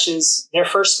 China launches their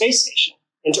first space station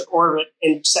into orbit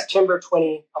in September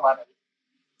 2011.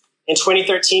 In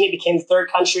 2013, it became the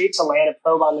third country to land a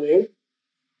probe on the moon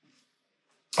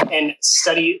and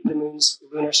study the moon's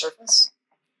lunar surface.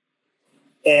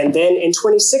 And then in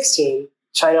 2016,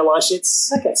 China launched its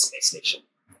second space station.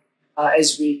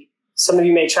 Some of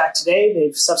you may track today,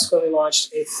 they've subsequently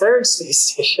launched a third space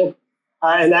station,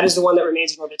 and that is the one that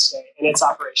remains in orbit today, and it's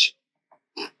operational.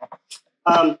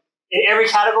 In every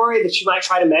category that you might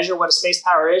try to measure what a space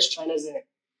power is, China's in it.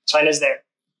 China's there.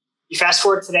 You fast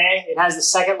forward today, it has the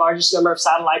second largest number of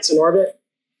satellites in orbit.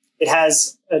 It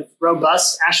has a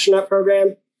robust astronaut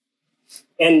program,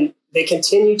 and they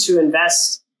continue to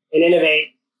invest and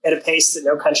innovate at a pace that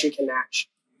no country can match.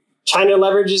 China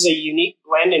leverages a unique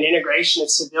blend and integration of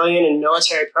civilian and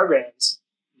military programs,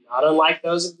 not unlike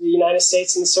those of the United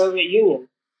States and the Soviet Union,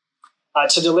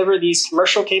 to deliver these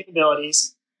commercial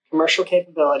capabilities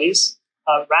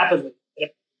rapidly.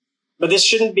 But this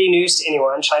shouldn't be news to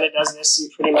anyone. China does this in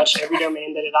pretty much every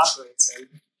domain that it operates in.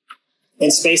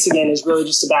 And space, again, is really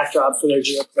just a backdrop for their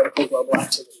geopolitical global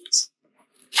activities.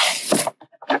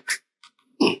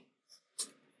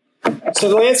 So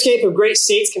the landscape of great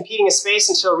states competing in space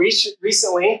until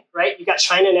recently, right? You got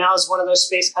China now as one of those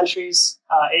space countries.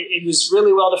 It was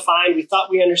really well defined. We thought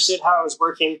we understood how it was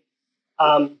working.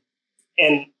 And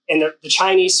the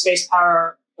Chinese space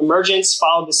power emergence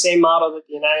followed the same model that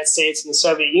the United States and the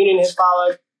Soviet Union had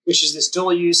followed, which is this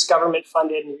dual-use,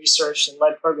 government-funded and researched and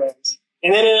led programs.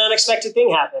 And then an unexpected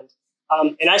thing happened.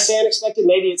 And I say unexpected,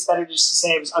 maybe it's better just to say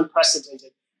it was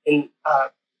unprecedented. And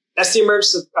that's the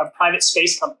emergence of private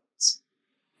space companies.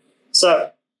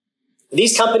 So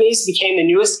these companies became the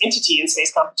newest entity in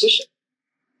space competition.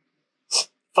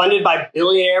 Funded by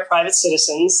billionaire private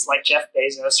citizens like Jeff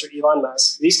Bezos or Elon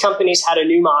Musk, these companies had a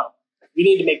new model. We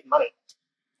need to make money.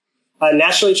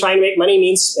 Naturally, trying to make money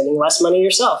means spending less money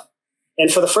yourself.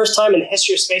 And for the first time in the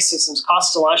history of space systems,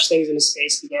 costs to launch things into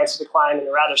space began to decline in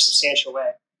a rather substantial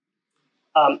way.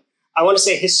 I want to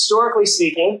say, historically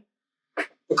speaking,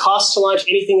 the cost to launch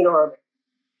anything into orbit,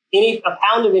 a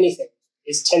pound of anything,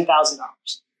 is $10,000.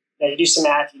 Now, you do some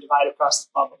math, you divide across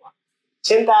the blah, blah, blah.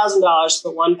 $10,000 to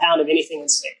put 1 pound of anything in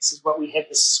space is what we have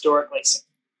historically seen.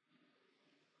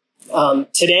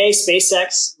 Today,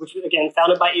 SpaceX, which was, again,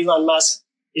 founded by Elon Musk,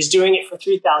 is doing it for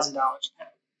 $3,000 a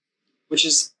pound, which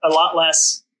is a lot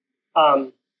less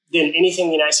than anything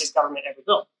the United States government ever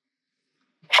built.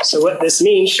 So what this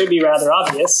means should be rather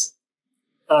obvious,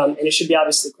 and it should be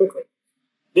obviously quickly.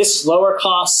 This lower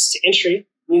cost to entry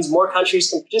means more countries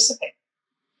can participate.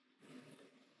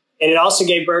 And it also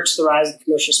gave birth to the rise of the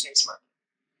commercial space market,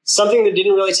 something that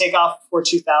didn't really take off before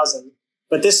 2000.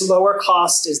 But this lower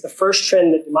cost is the first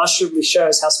trend that demonstrably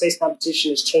shows how space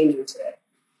competition is changing today.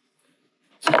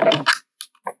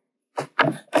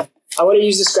 I want to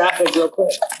use this graphic real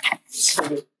quick.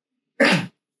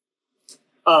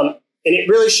 And it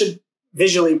really should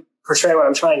visually portray what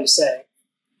I'm trying to say.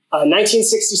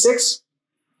 1966,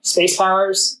 space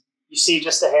powers, you see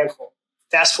just a handful.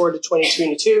 Fast forward to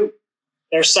 2022,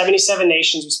 there are 77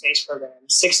 nations with space programs.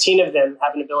 16 of them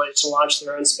have an ability to launch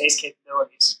their own space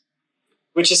capabilities,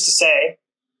 which is to say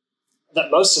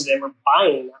that most of them are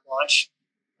buying that launch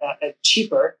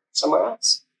cheaper somewhere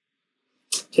else.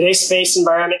 Today's space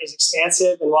environment is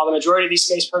expansive, and while the majority of these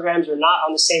space programs are not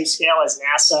on the same scale as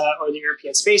NASA or the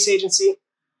European Space Agency,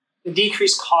 the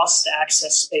decreased cost to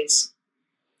access space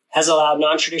has allowed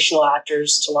non-traditional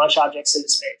actors to launch objects into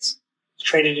space. It's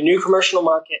created a new commercial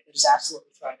market that is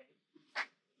absolutely thriving.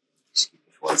 Excuse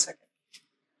me for 1 second.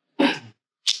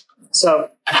 So,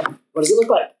 what does it look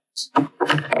like?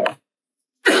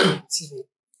 Excuse me.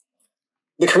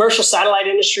 The commercial satellite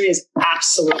industry is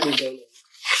absolutely booming.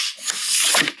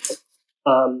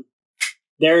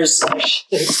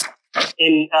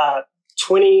 In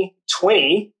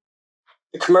 2020,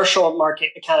 the commercial market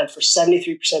accounted for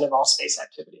 73% of all space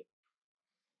activity.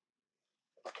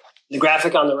 The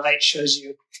graphic on the right shows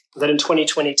you that in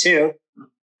 2022,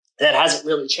 that hasn't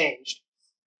really changed.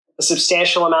 A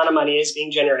substantial amount of money is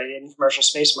being generated in the commercial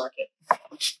space market.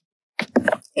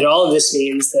 And all of this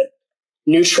means that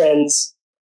new trends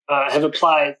have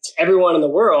applied to everyone in the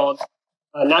world,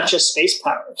 not just space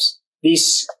powers.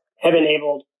 These have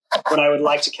enabled what I would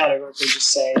like to categorically just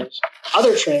say is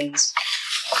other trends,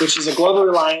 which is a global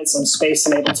reliance on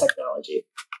space-enabled technology.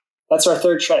 That's our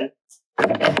third trend.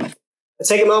 Let's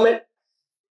take a moment.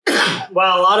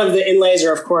 While a lot of the inlays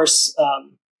are, of course,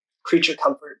 creature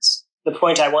comforts, the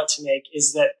point I want to make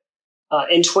is that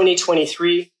in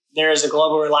 2023, there is a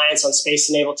global reliance on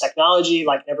space-enabled technology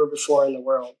like never before in the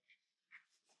world.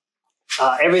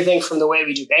 Everything from the way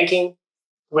we do banking,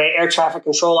 the way air traffic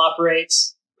control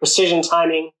operates, precision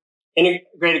timing,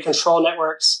 integrated control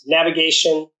networks,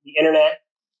 navigation, the internet,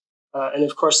 and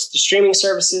of course the streaming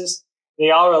services. They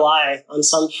all rely on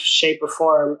some shape or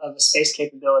form of a space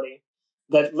capability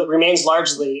that remains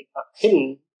largely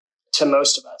hidden to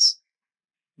most of us.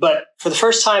 But for the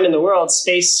first time in the world,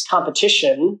 space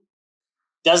competition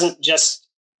doesn't just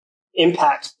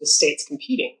impact the states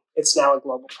competing. It's now a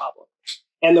global problem.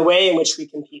 And the way in which we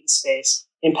compete in space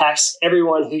impacts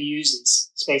everyone who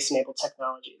uses space-enabled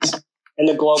technologies and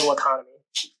the global economy.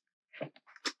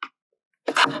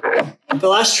 The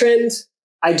last trend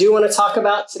I do want to talk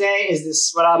about today is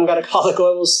this, what I'm going to call the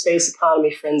global space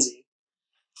economy frenzy.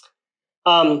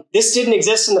 This didn't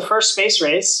exist in the first space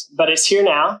race, but it's here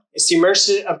now. It's the emergence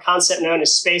of a concept known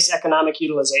as space economic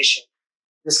utilization.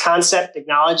 This concept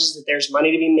acknowledges that there's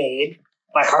money to be made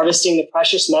by harvesting the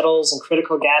precious metals and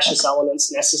critical gaseous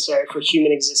elements necessary for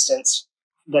human existence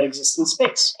that exist in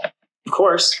space. Of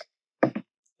course, that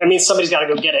means somebody's got to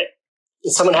go get it,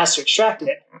 and someone has to extract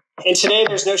it. And today,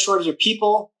 there's no shortage of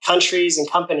people, countries, and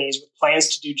companies with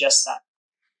plans to do just that.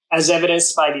 As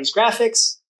evidenced by these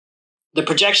graphics, the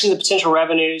projections of potential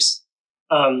revenues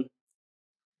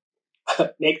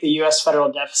make the U.S.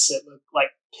 federal deficit look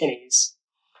like pennies.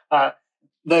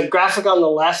 The graphic on the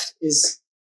left is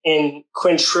in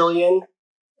quintillion,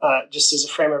 just as a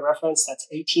frame of reference. That's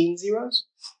 18 zeros.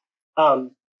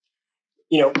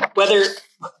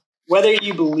 Whether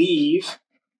you believe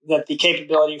that the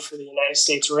capability for the United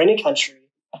States or any country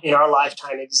in our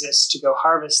lifetime exists to go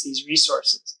harvest these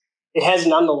resources, it has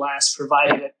nonetheless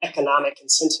provided an economic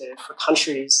incentive for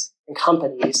countries and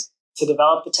companies to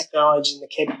develop the technology and the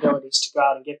capabilities to go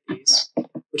out and get these,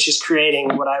 which is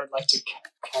creating what I would like to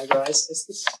categorize as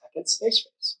the second space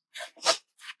race.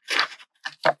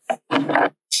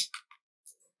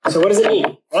 So what does it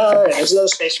mean? All right, there's another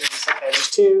space race. Okay, there's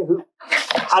two.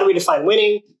 How do we define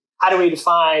winning? How do we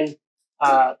define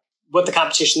what the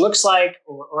competition looks like,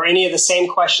 or any of the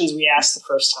same questions we asked the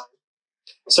first time?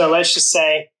 So let's just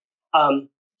say,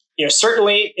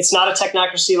 certainly it's not a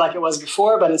technocracy like it was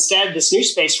before, but instead this new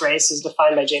space race, as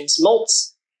defined by James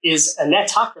Moltz, is a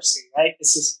netocracy, right?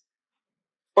 This is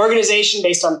organization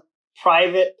based on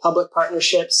private-public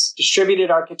partnerships, distributed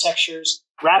architectures,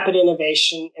 rapid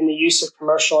innovation, and the use of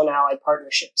commercial and allied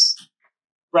partnerships,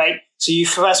 right? So you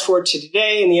fast forward to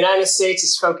today, and the United States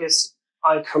is focused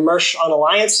on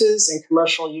alliances and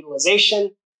commercial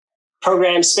utilization.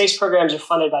 Space programs are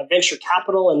funded by venture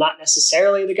capital and not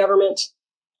necessarily the government.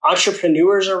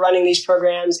 Entrepreneurs are running these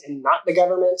programs and not the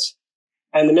government.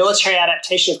 And the military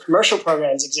adaptation of commercial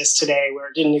programs exists today where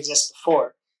it didn't exist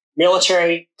before.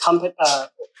 Military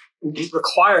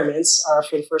requirements are,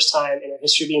 for the first time in our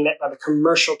history, being met by the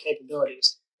commercial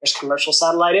capabilities. There's commercial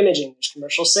satellite imaging, there's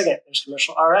commercial SIGINT, there's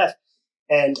commercial RF.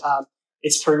 And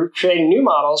it's creating new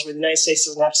models where the United States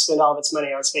doesn't have to spend all of its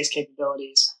money on space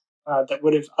capabilities that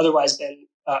would have otherwise been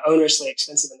onerously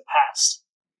expensive in the past.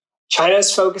 China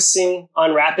is focusing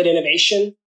on rapid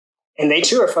innovation, and they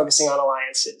too are focusing on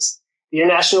alliances. The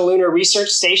International Lunar Research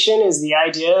Station is the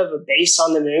idea of a base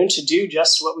on the moon to do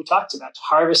just what we talked about, to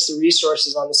harvest the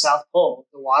resources on the South Pole,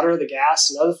 the water, the gas,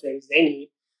 and other things they need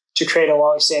to create a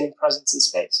long-standing presence in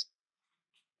space.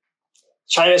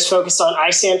 China is focused on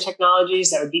ISAM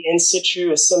technologies, that would be in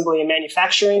situ assembly and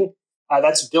manufacturing.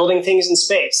 That's building things in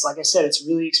space. Like I said, it's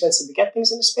really expensive to get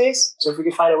things into space. So if we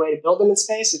can find a way to build them in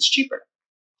space, it's cheaper.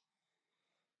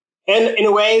 And in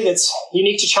a way that's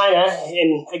unique to China,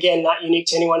 and again, not unique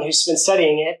to anyone who's been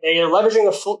studying it, they are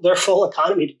leveraging their full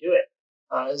economy to do it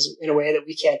in a way that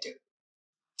we can't do.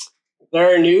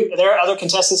 There are other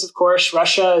contestants, of course.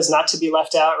 Russia is not to be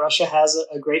left out. Russia has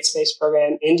a great space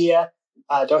program. India,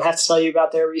 don't have to tell you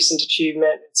about their recent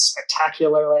achievement. It's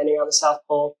spectacular landing on the South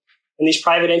Pole. And these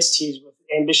private entities with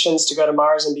ambitions to go to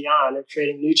Mars and beyond are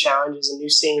creating new challenges and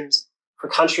new scenes for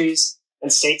countries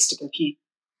and states to compete.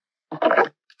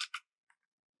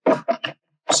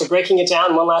 So breaking it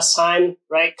down one last time,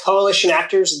 right? Coalition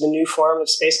actors are the new form of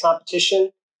space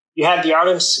competition. You have the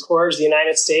Artemis Accords, the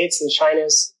United States and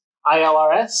China's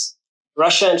ILRS.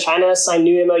 Russia and China signed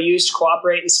new MOUs to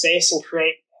cooperate in space and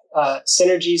create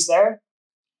synergies there.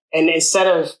 And instead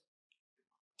of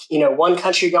one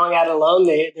country going at it alone,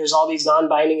 there's all these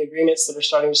non-binding agreements that are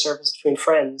starting to surface between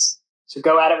friends. So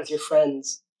go at it with your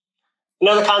friends.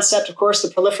 Another concept, of course, the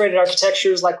proliferated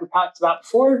architectures like we talked about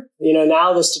before.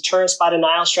 Now this deterrence by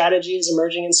denial strategy is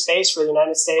emerging in space where the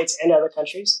United States and other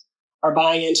countries are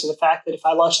buying into the fact that if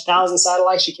I launch 1,000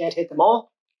 satellites, you can't hit them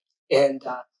all. And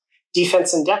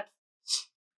defense in depth.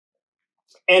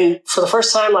 And for the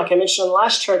first time, like I mentioned on the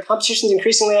last chart, competition is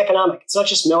increasingly economic. It's not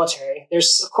just military.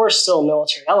 There's, of course, still a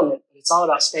military element, but it's all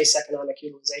about space economic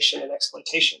utilization and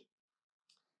exploitation.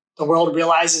 The world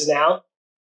realizes now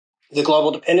the global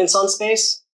dependence on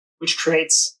space, which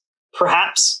creates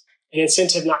perhaps an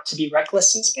incentive not to be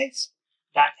reckless in space.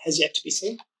 That has yet to be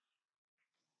seen.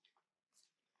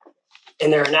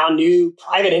 And there are now new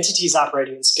private entities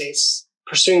operating in space,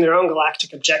 pursuing their own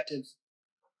galactic objectives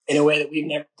in a way that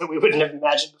we wouldn't have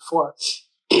imagined before.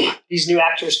 These new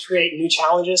actors create new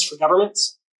challenges for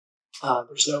governments.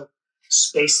 There's no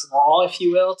space law, if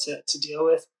you will, to deal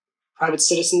with private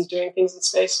citizens doing things in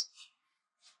space.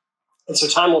 And so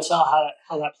time will tell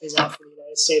how that plays out for the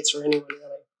United States or anyone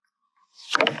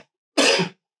really.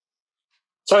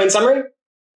 So in summary,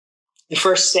 the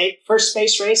first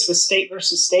space race was state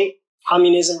versus state,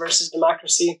 communism versus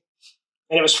democracy,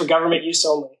 and it was for government use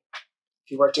only.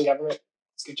 If you worked in government,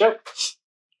 it's a good joke.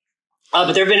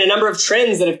 But there have been a number of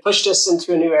trends that have pushed us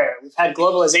into a new era. We've had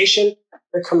globalization,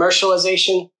 or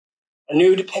commercialization, a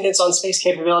new dependence on space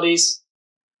capabilities,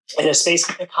 and a space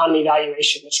economy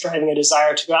valuation that's driving a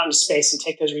desire to go out into space and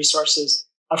take those resources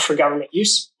up for government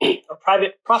use or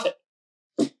private profit.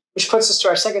 Which puts us to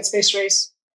our second space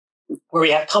race, where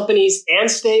we have companies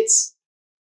and states.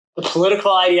 The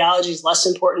political ideology is less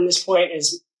important at this point,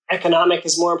 as economic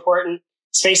is more important.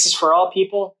 Space is for all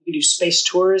people. We do space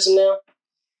tourism now.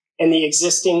 And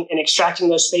extracting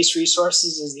those space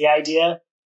resources is the idea.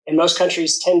 And most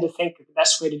countries tend to think that the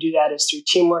best way to do that is through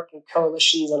teamwork and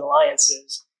coalitions and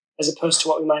alliances, as opposed to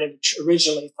what we might have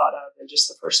originally thought of in just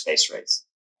the first space race.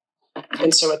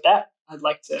 And so with that, I'd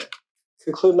like to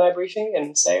conclude my briefing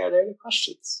and say, are there any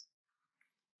questions?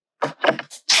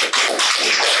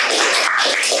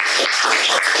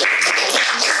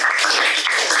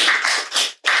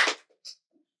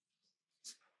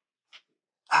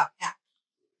 Oh, yeah.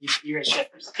 You raised your hand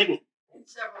first. Hit me.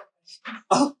 Several questions.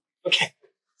 Oh, okay.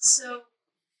 So,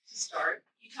 to start,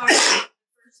 you talked about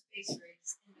the first space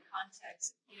race in the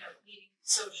context of, needing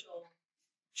social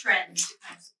trends to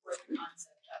kind of support the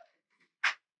concept of it.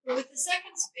 But with the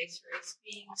second space race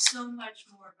being so much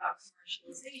more about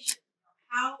commercialization,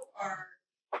 how are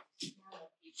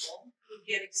normal people who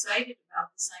get excited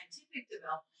about the scientific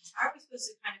developments, how are we supposed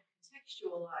to kind of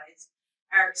contextualize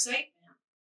our excitement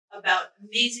about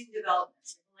amazing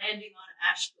developments, like landing on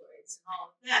asteroids and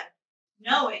all of that,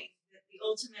 knowing that the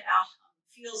ultimate outcome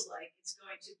feels like it's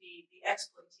going to be the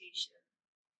exploitation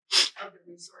of the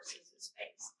resources of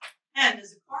space? And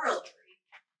as a corollary,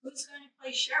 who's going to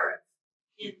play sheriff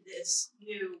in this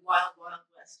new wild, wild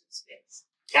west of space?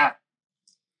 Yeah.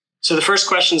 So the first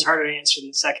question is harder to answer than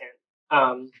the second.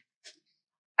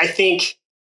 I think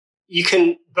you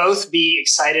can both be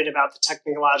excited about the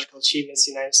technological achievements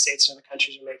the United States and other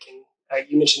countries are making.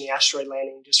 You mentioned the asteroid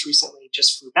landing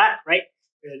just flew back, right?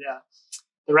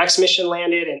 The Rex mission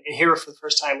landed, and here for the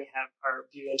first time we have our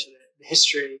view into the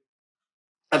history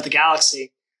of the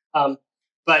galaxy.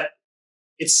 But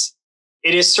it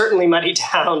is certainly muddied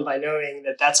down by knowing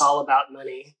that that's all about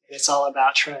money, and it's all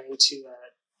about trying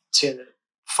to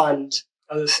fund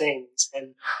other things.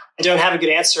 And I don't have a good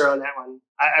answer on that one.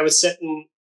 I would sit and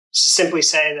simply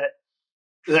say that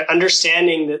the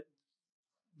understanding that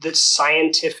the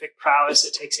scientific prowess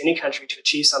it takes any country to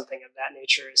achieve something of that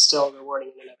nature is still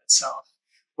rewarding in and of itself.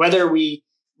 Whether we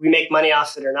make money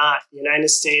off it or not, the United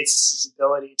States'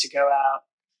 ability to go out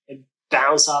and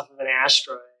bounce off of an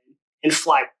asteroid and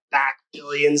fly back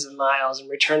billions of miles and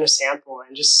return a sample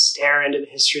and just stare into the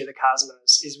history of the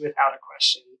cosmos is without a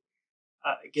question.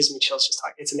 It gives me chills just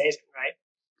talking. It's amazing, right?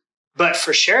 But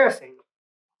for sheriffing,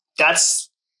 that's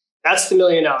the $1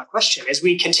 million question. As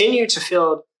we continue to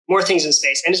field more things in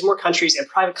space, and as more countries and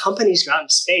private companies go out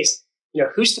into space,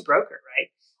 who's the broker, right?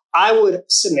 I would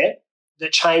submit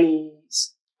that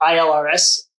Chinese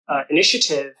ILRS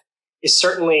initiative is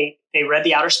certainly, they read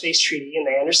the Outer Space Treaty and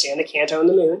they understand they can't own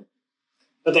the moon,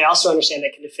 but they also understand they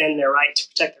can defend their right to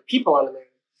protect their people on the moon.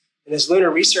 And this Lunar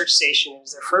Research Station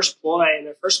is their first ploy and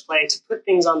their first play to put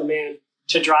things on the moon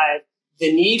to drive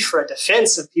the need for a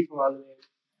defense of people on the moon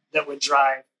that would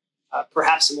drive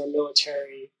perhaps a more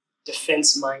military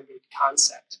defense-minded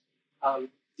concept.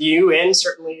 The UN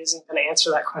certainly isn't going to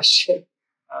answer that question.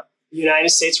 The United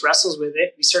States wrestles with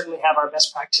it. We certainly have our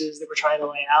best practices that we're trying to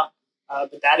lay out,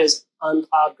 but that is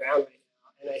unplowed ground right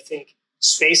now. And I think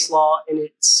space law in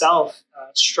itself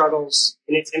struggles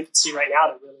in its infancy right now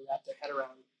to really wrap their head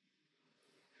around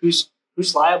who's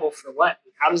liable for what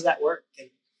and how does that work. And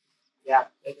yeah,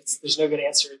 there's no good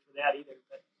answer for that either.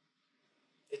 But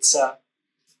it's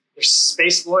there's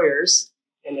space lawyers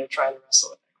and they're trying to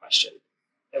wrestle with that question.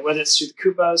 And whether it's through the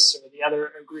CUPAs or the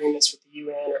other agreements with the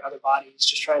UN or other bodies,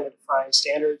 just trying to define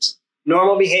standards,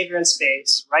 normal behavior in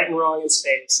space, right and wrong in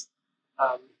space,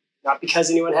 not because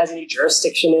anyone has any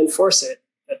jurisdiction to enforce it,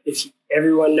 but if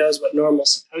everyone knows what normal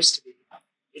is supposed to be,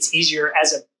 it's easier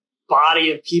as a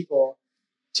body of people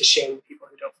to shame the people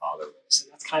who don't follow the rules.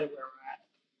 And that's kind of where we're at,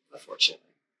 unfortunately.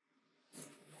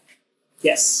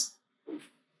 Yes.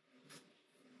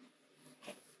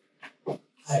 Hi,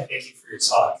 thank you for your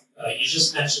talk. You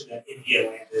just mentioned that India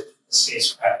landed a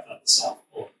spacecraft on the South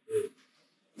Pole of the Moon.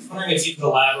 I'm wondering if you could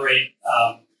elaborate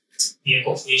the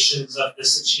implications of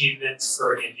this achievement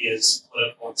for India's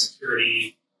political and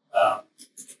security,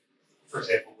 for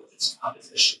example, with its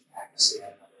competition with Pakistan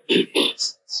and other Asian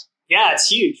states. Yeah,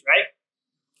 it's huge, right?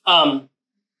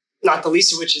 Not the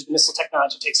least of which is the missile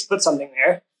technology it takes to put something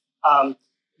there.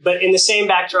 But in the same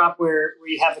backdrop where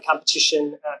you have the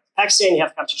competition, Pakistan, you have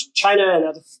the competition with China and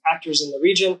other actors in the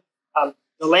region.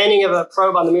 The landing of a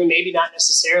probe on the moon, maybe not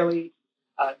necessarily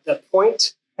the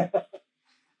point.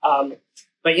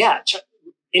 But yeah,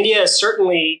 India is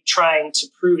certainly trying to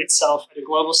prove itself at a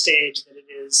global stage that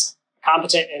it is a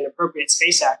competent and appropriate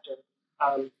space actor,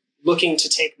 looking to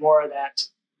take more of that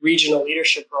regional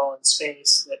leadership role in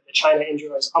space that China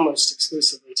enjoys almost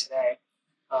exclusively today.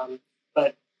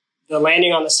 But the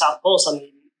landing on the South Pole is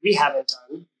something we haven't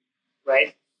done,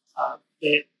 right?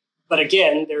 But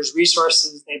again, there's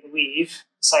resources they believe,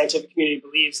 the scientific community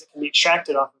believes, that can be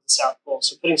extracted off of the South Pole.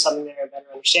 So putting something there and better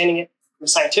understanding it from a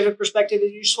scientific perspective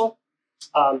is useful.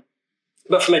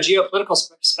 But from a geopolitical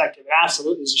perspective, it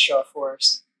absolutely is a show of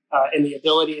force in the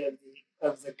ability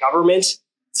of the government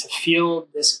to field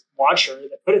this launcher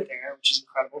that put it there, which is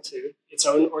incredible too. Its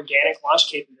own organic launch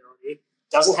capability,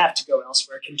 doesn't have to go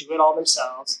elsewhere, can do it all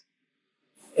themselves.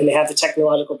 And they have the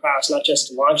technological prowess not just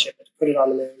to launch it, but to put it on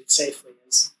the moon safely.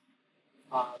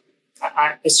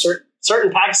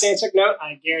 Certain Pakistan took note.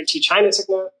 I guarantee China took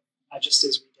note, just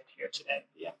as we did here today.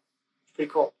 Yeah, it's pretty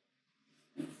cool.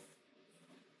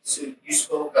 So you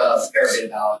spoke a fair bit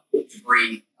about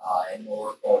debris in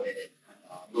lower orbit,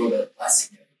 a little bit less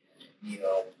significant in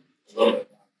NEO, a little bit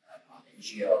more in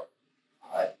GEO.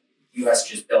 The U.S.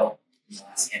 just built in the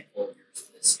last handful of years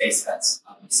the space fence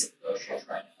on the Pacific Ocean,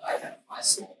 trying to identify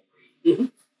small debris.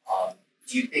 Mm-hmm.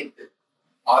 Do you think that,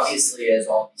 obviously, as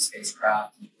all these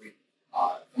spacecraft and debris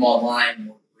come online,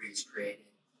 more debris is created,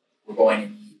 we're going to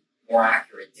need more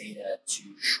accurate data to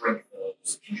shrink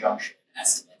those conjunction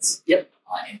estimates. Yep.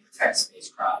 And protect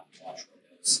spacecraft and launch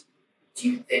windows. Do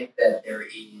you think that there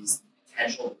is the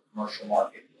potential the commercial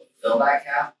market will fill that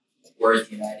gap, or is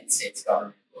the United States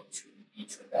government going to need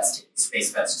to invest in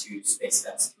Space Fence 2, Space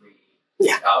Fence 3,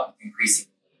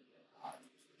 increasingly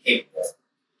capable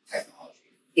technology?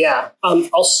 Yeah,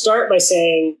 I'll start by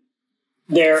saying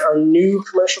there are new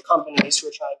commercial companies who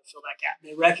are trying to fill that gap.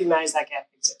 They recognize that gap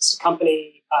exists. A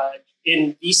company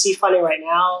in VC funding right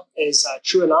now is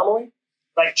True Anomaly.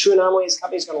 Right, True Anomaly is a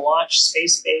company that's going to launch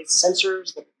space-based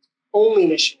sensors. The only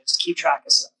mission is to keep track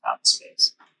of stuff out in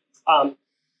space.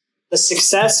 The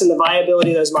success and the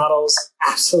viability of those models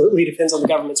absolutely depends on the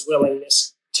government's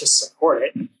willingness to support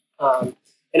it.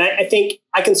 And I think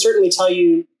I can certainly tell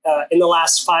you in the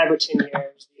last 5 or 10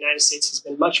 years, the United States has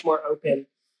been much more open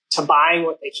to buying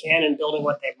what they can and building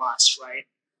what they must, right?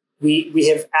 We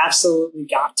have absolutely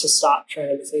got to stop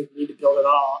trying to think we need to build it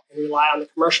all and rely on the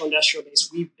commercial industrial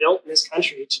base we built in this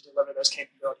country to deliver those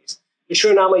capabilities. The True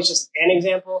Anomaly is just an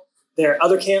example. There are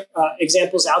other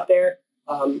examples out there,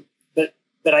 but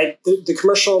the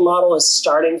commercial model is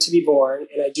starting to be born,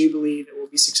 and I do believe it will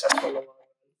be successful in the long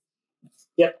run.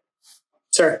 Yep,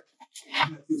 sir.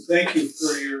 Matthew, thank you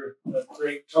for your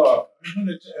great talk. I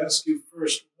wanted to ask you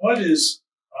first, what is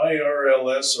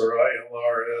IRLS or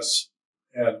ILRS?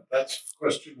 And that's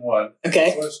question 1.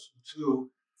 Okay. Question 2,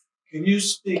 can you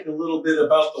speak a little bit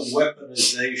about the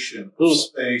weaponization of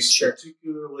space, sure.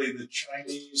 particularly the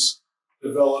Chinese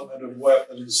development of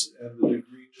weapons and the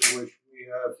degree to which we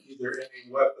have either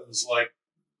any weapons like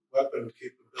weapon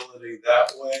capability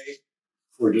that way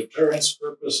for deterrence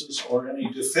purposes or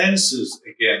any defenses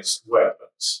against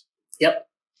weapons? Yep.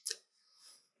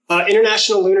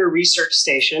 International Lunar Research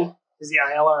Station is the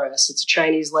ILRS. It's a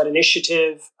Chinese-led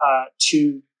initiative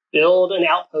to build an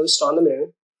outpost on the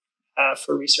moon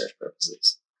for research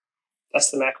purposes.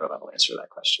 That's the macro level answer to that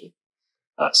question.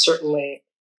 Certainly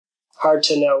hard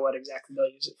to know what exactly they'll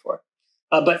use it for.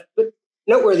 But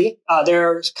noteworthy, there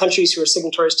are countries who are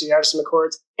signatories to the Artisan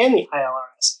Accords and the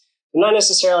ILRS. They're not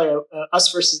necessarily a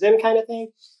us versus them kind of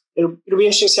thing. It'll be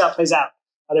interesting to see how it plays out.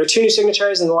 There are 2 new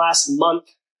signatories in the last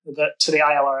month to the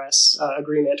ILRS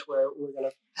agreement, where we're going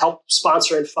to help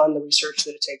sponsor and fund the research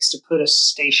that it takes to put a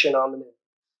station on the moon.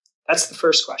 That's the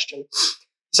first question.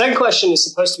 The second question is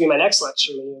supposed to be my next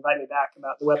lecture when you invite me back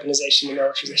about the weaponization and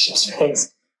militarization of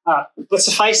space. But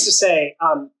suffice to say,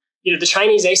 the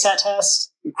Chinese ASAT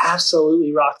test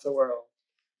absolutely rocked the world.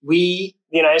 the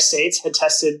United States, had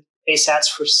tested ASATs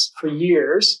for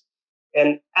years,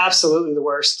 and absolutely the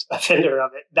worst offender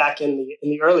of it back in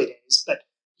the early days. But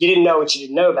you didn't know what you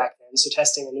didn't know back then. So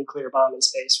testing a nuclear bomb in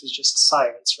space was just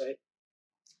science, right?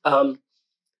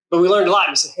 But we learned a lot.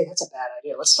 And we said, hey, that's a bad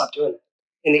idea. Let's stop doing that.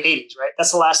 In the 80s, right?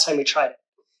 That's the last time we tried it.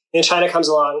 And China comes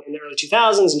along in the early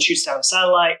 2000s and shoots down a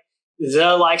satellite,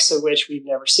 the likes of which we've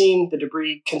never seen. The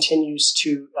debris continues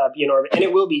to be in orbit, and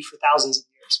it will be for thousands of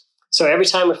years. So every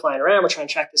time we're flying around, we're trying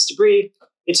to track this debris.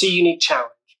 It's a unique challenge.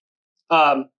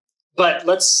 But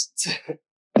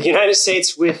the United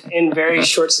States, in very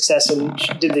short success, and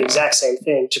did the exact same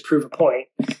thing to prove a point,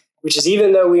 which is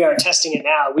even though we aren't testing it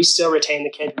now, we still retain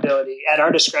the capability at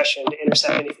our discretion to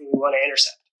intercept anything we want to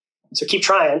intercept. So keep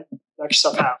trying, knock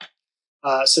yourself out.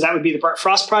 So that would be the Bart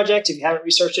Frost project. If you haven't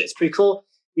researched it, it's pretty cool.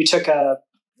 We took a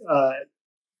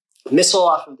missile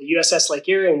off of the USS Lake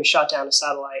Erie and we shot down a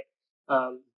satellite.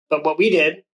 But what we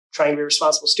did, trying to be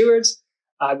responsible stewards,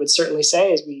 I would certainly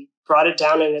say, is we brought it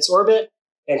down in its orbit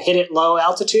and hit it low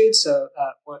altitude. So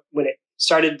when it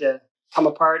started to come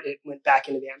apart, it went back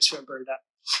into the atmosphere and burned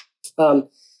up.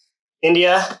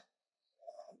 India,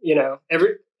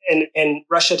 and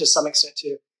Russia to some extent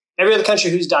too. Every other country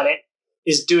who's done it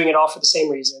is doing it all for the same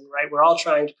reason, right? We're all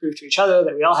trying to prove to each other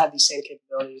that we all have these same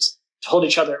capabilities to hold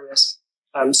each other at risk,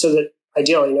 so that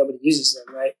ideally nobody uses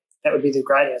them, right? That would be the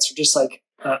right answer, just like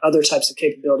other types of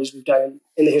capabilities we've done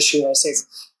in the history of the United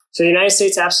States. So the United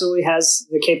States absolutely has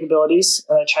the capabilities.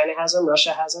 China has them,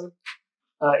 Russia has them,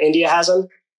 India has them.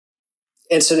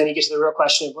 And so then you get to the real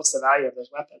question of what's the value of those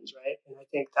weapons, right? And I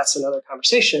think that's another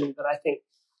conversation, but I think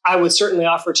I would certainly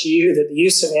offer to you that the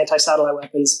use of anti-satellite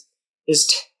weapons is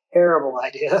a terrible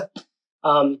idea.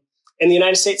 And the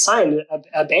United States signed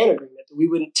a ban agreement that we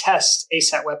wouldn't test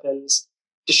ASAT weapons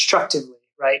destructively,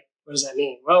 right? What does that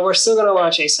mean? Well, we're still going to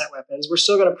launch ASAT weapons. We're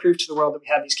still going to prove to the world that we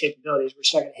have these capabilities. We're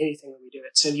just not going to hit anything when we do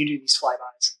it. So you do these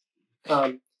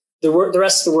flybys. The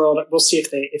rest of the world, we'll see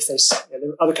if they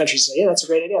other countries say, yeah, that's a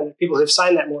great idea. And there are people who have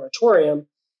signed that moratorium.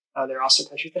 There are also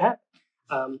countries that have.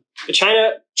 But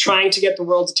China, trying to get the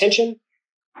world's attention,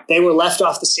 they were left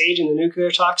off the stage in the nuclear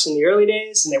talks in the early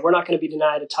days, and they were not going to be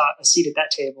denied a seat at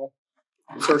that table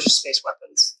for space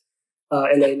weapons.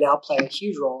 And they now play a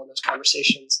huge role in those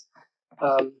conversations.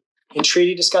 In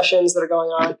treaty discussions that are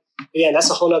going on. Again, that's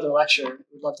a whole nother lecture.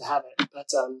 We'd love to have it. But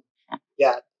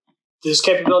yeah, those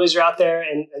capabilities are out there,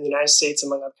 and the United States,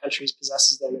 among other countries,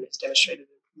 possesses them and has demonstrated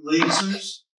it.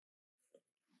 Lasers?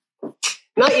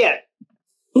 Not yet.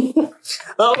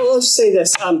 I'll just say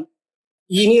this.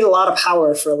 You need a lot of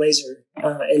power for a laser,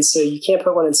 and so you can't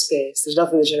put one in space. There's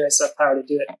nothing that generates enough power to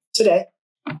do it today,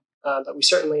 but we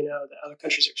certainly know that other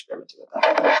countries are experimenting with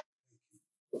that.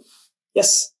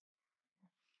 Yes?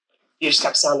 You just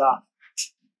got to sound off.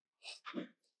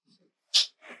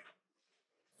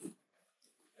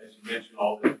 As you mentioned,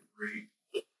 all the debris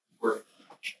work.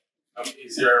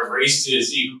 Is there a race to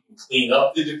see who can clean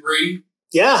up the debris?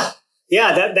 Yeah.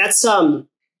 That's a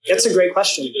great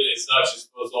question. It's not just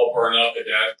supposed to all burn up in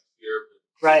the atmosphere,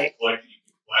 but right. Like you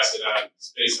can blast it out in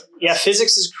space. Yeah,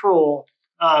 physics is cruel.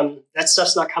 That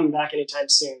stuff's not coming back anytime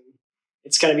soon.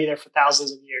 It's going to be there for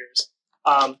thousands of years.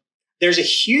 There's a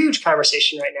huge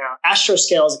conversation right now.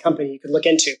 Astroscale is a company you could look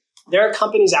into. There are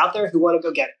companies out there who want to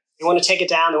go get it. They want to take it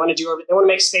down. They want to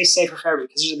make space safer for everybody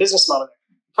because there's a business model there.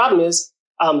 The problem is,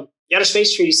 the Outer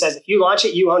Space Treaty says if you launch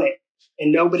it, you own it,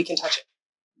 and nobody can touch it.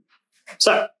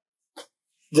 So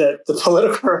the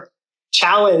political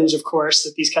challenge, of course,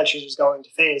 that these countries are going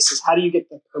to face is how do you get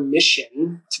the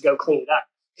permission to go clean it up?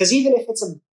 Because even if it's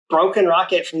a broken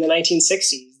rocket from the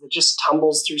 1960s that just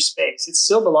tumbles through space, it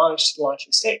still belongs to the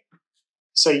launching state.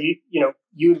 So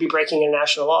you would be breaking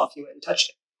international law if you went and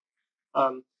touched it.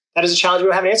 That is a challenge we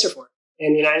don't have an answer for.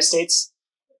 In the United States,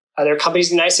 there are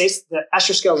companies in the United States. The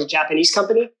Astroscale is a Japanese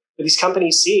company, but these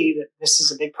companies see that this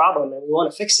is a big problem and we want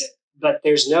to fix it. But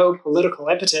there's no political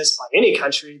impetus by any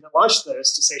country that launched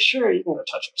those to say, sure, you can go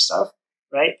touch our stuff,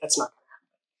 right? That's not going to happen.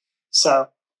 So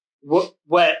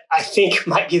what I think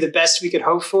might be the best we could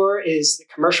hope for is that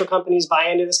commercial companies buy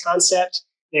into this concept.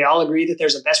 They all agree that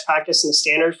there's a best practice and a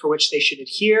standard for which they should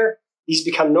adhere. These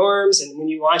become norms. And when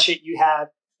you launch it, you have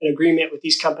an agreement with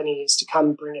these companies to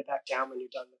come bring it back down when you're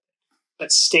done with it.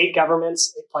 But state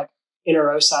governments, like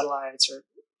inter-row satellites, or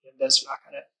those are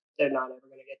they're not ever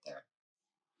going to get there,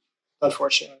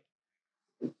 unfortunately.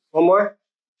 One more?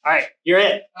 All right, you're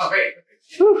it. Oh, great.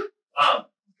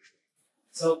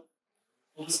 So,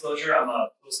 full disclosure, I'm a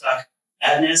postdoc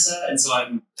at NASA, and so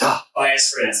I'm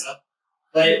biased for NASA.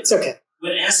 But it's okay.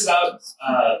 When asked about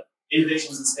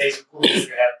innovations in space, cool things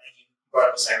that are happening, you brought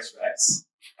up OSIRIS-REx,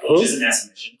 which is a NASA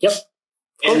mission. Yep.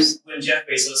 And when Jeff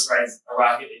Bezos rides a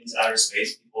rocket into outer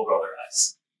space, people roll their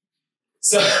eyes.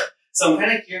 So I'm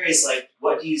kind of curious, like,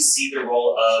 what do you see the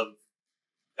role of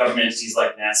government entities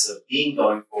like NASA being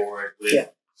going forward with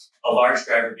a large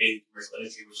driver being commercial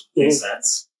industry, which makes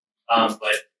sense,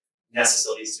 but NASA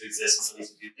still needs to exist and still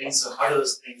needs to do things. So how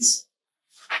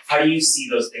do you see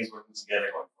those things working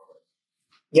together going forward?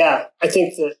 Yeah, I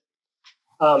think that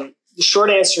the short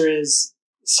answer is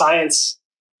science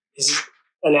is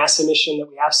a NASA mission that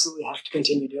we absolutely have to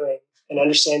continue doing and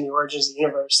understand the origins of the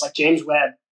universe. Like James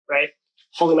Webb, right?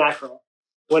 Holy mackerel,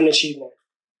 what an achievement.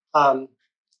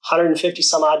 150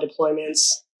 some odd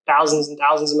deployments, thousands and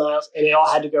thousands of miles, and it all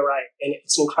had to go right. And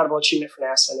it's an incredible achievement for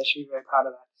NASA, and they should be very proud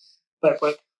of that.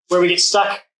 But where we get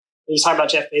stuck, when you talk about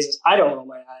Jeff Bezos, I don't roll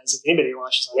my eyes if anybody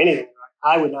launches on anything.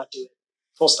 I would not do it,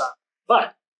 full stop.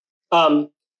 But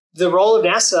the role of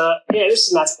NASA, this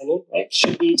is Matt's opinion, right,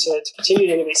 should be to continue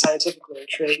to innovate scientifically and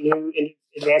create new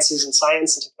advances in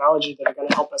science and technology that are going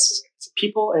to help us as a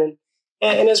people. And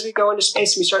as we go into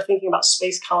space and we start thinking about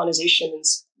space colonization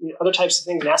and other types of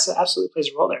things, NASA absolutely plays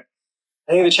a role there.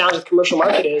 I think the challenge with the commercial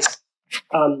market is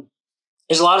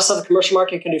there's a lot of stuff the commercial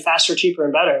market can do faster, cheaper,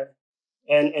 and better.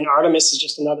 And Artemis is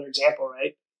just another example,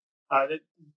 right?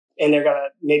 And they're going to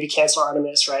maybe cancel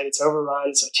Artemis, right? It's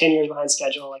overrun, so 10 years behind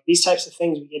schedule. Like these types of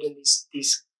things, we get in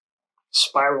these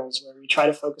spirals where we try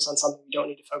to focus on something we don't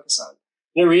need to focus on.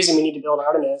 No reason we need to build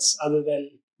Artemis other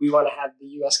than we want to have the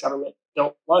U.S. government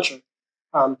built launcher.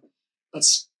 But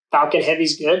Falcon Heavy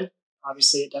is good.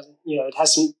 Obviously, it doesn't. It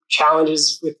has some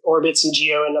challenges with orbits and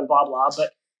geo and blah blah.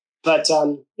 But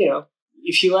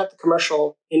if you let the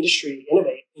commercial industry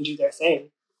innovate and do their thing,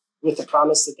 with the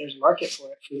promise that there's a market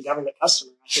for it from the government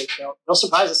customer, I think they'll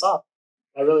surprise us all.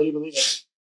 I really do believe it.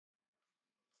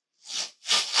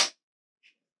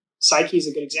 Psyche is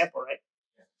a good example, right?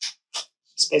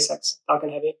 SpaceX, Falcon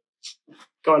Heavy.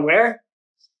 Going where?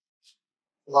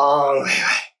 Long way away.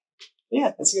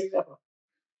 Yeah, that's a good example.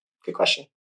 Good question.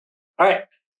 All right.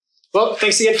 Well,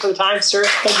 thanks again for the time, sir.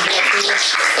 Thank you for that.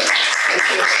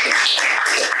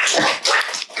 Thank you.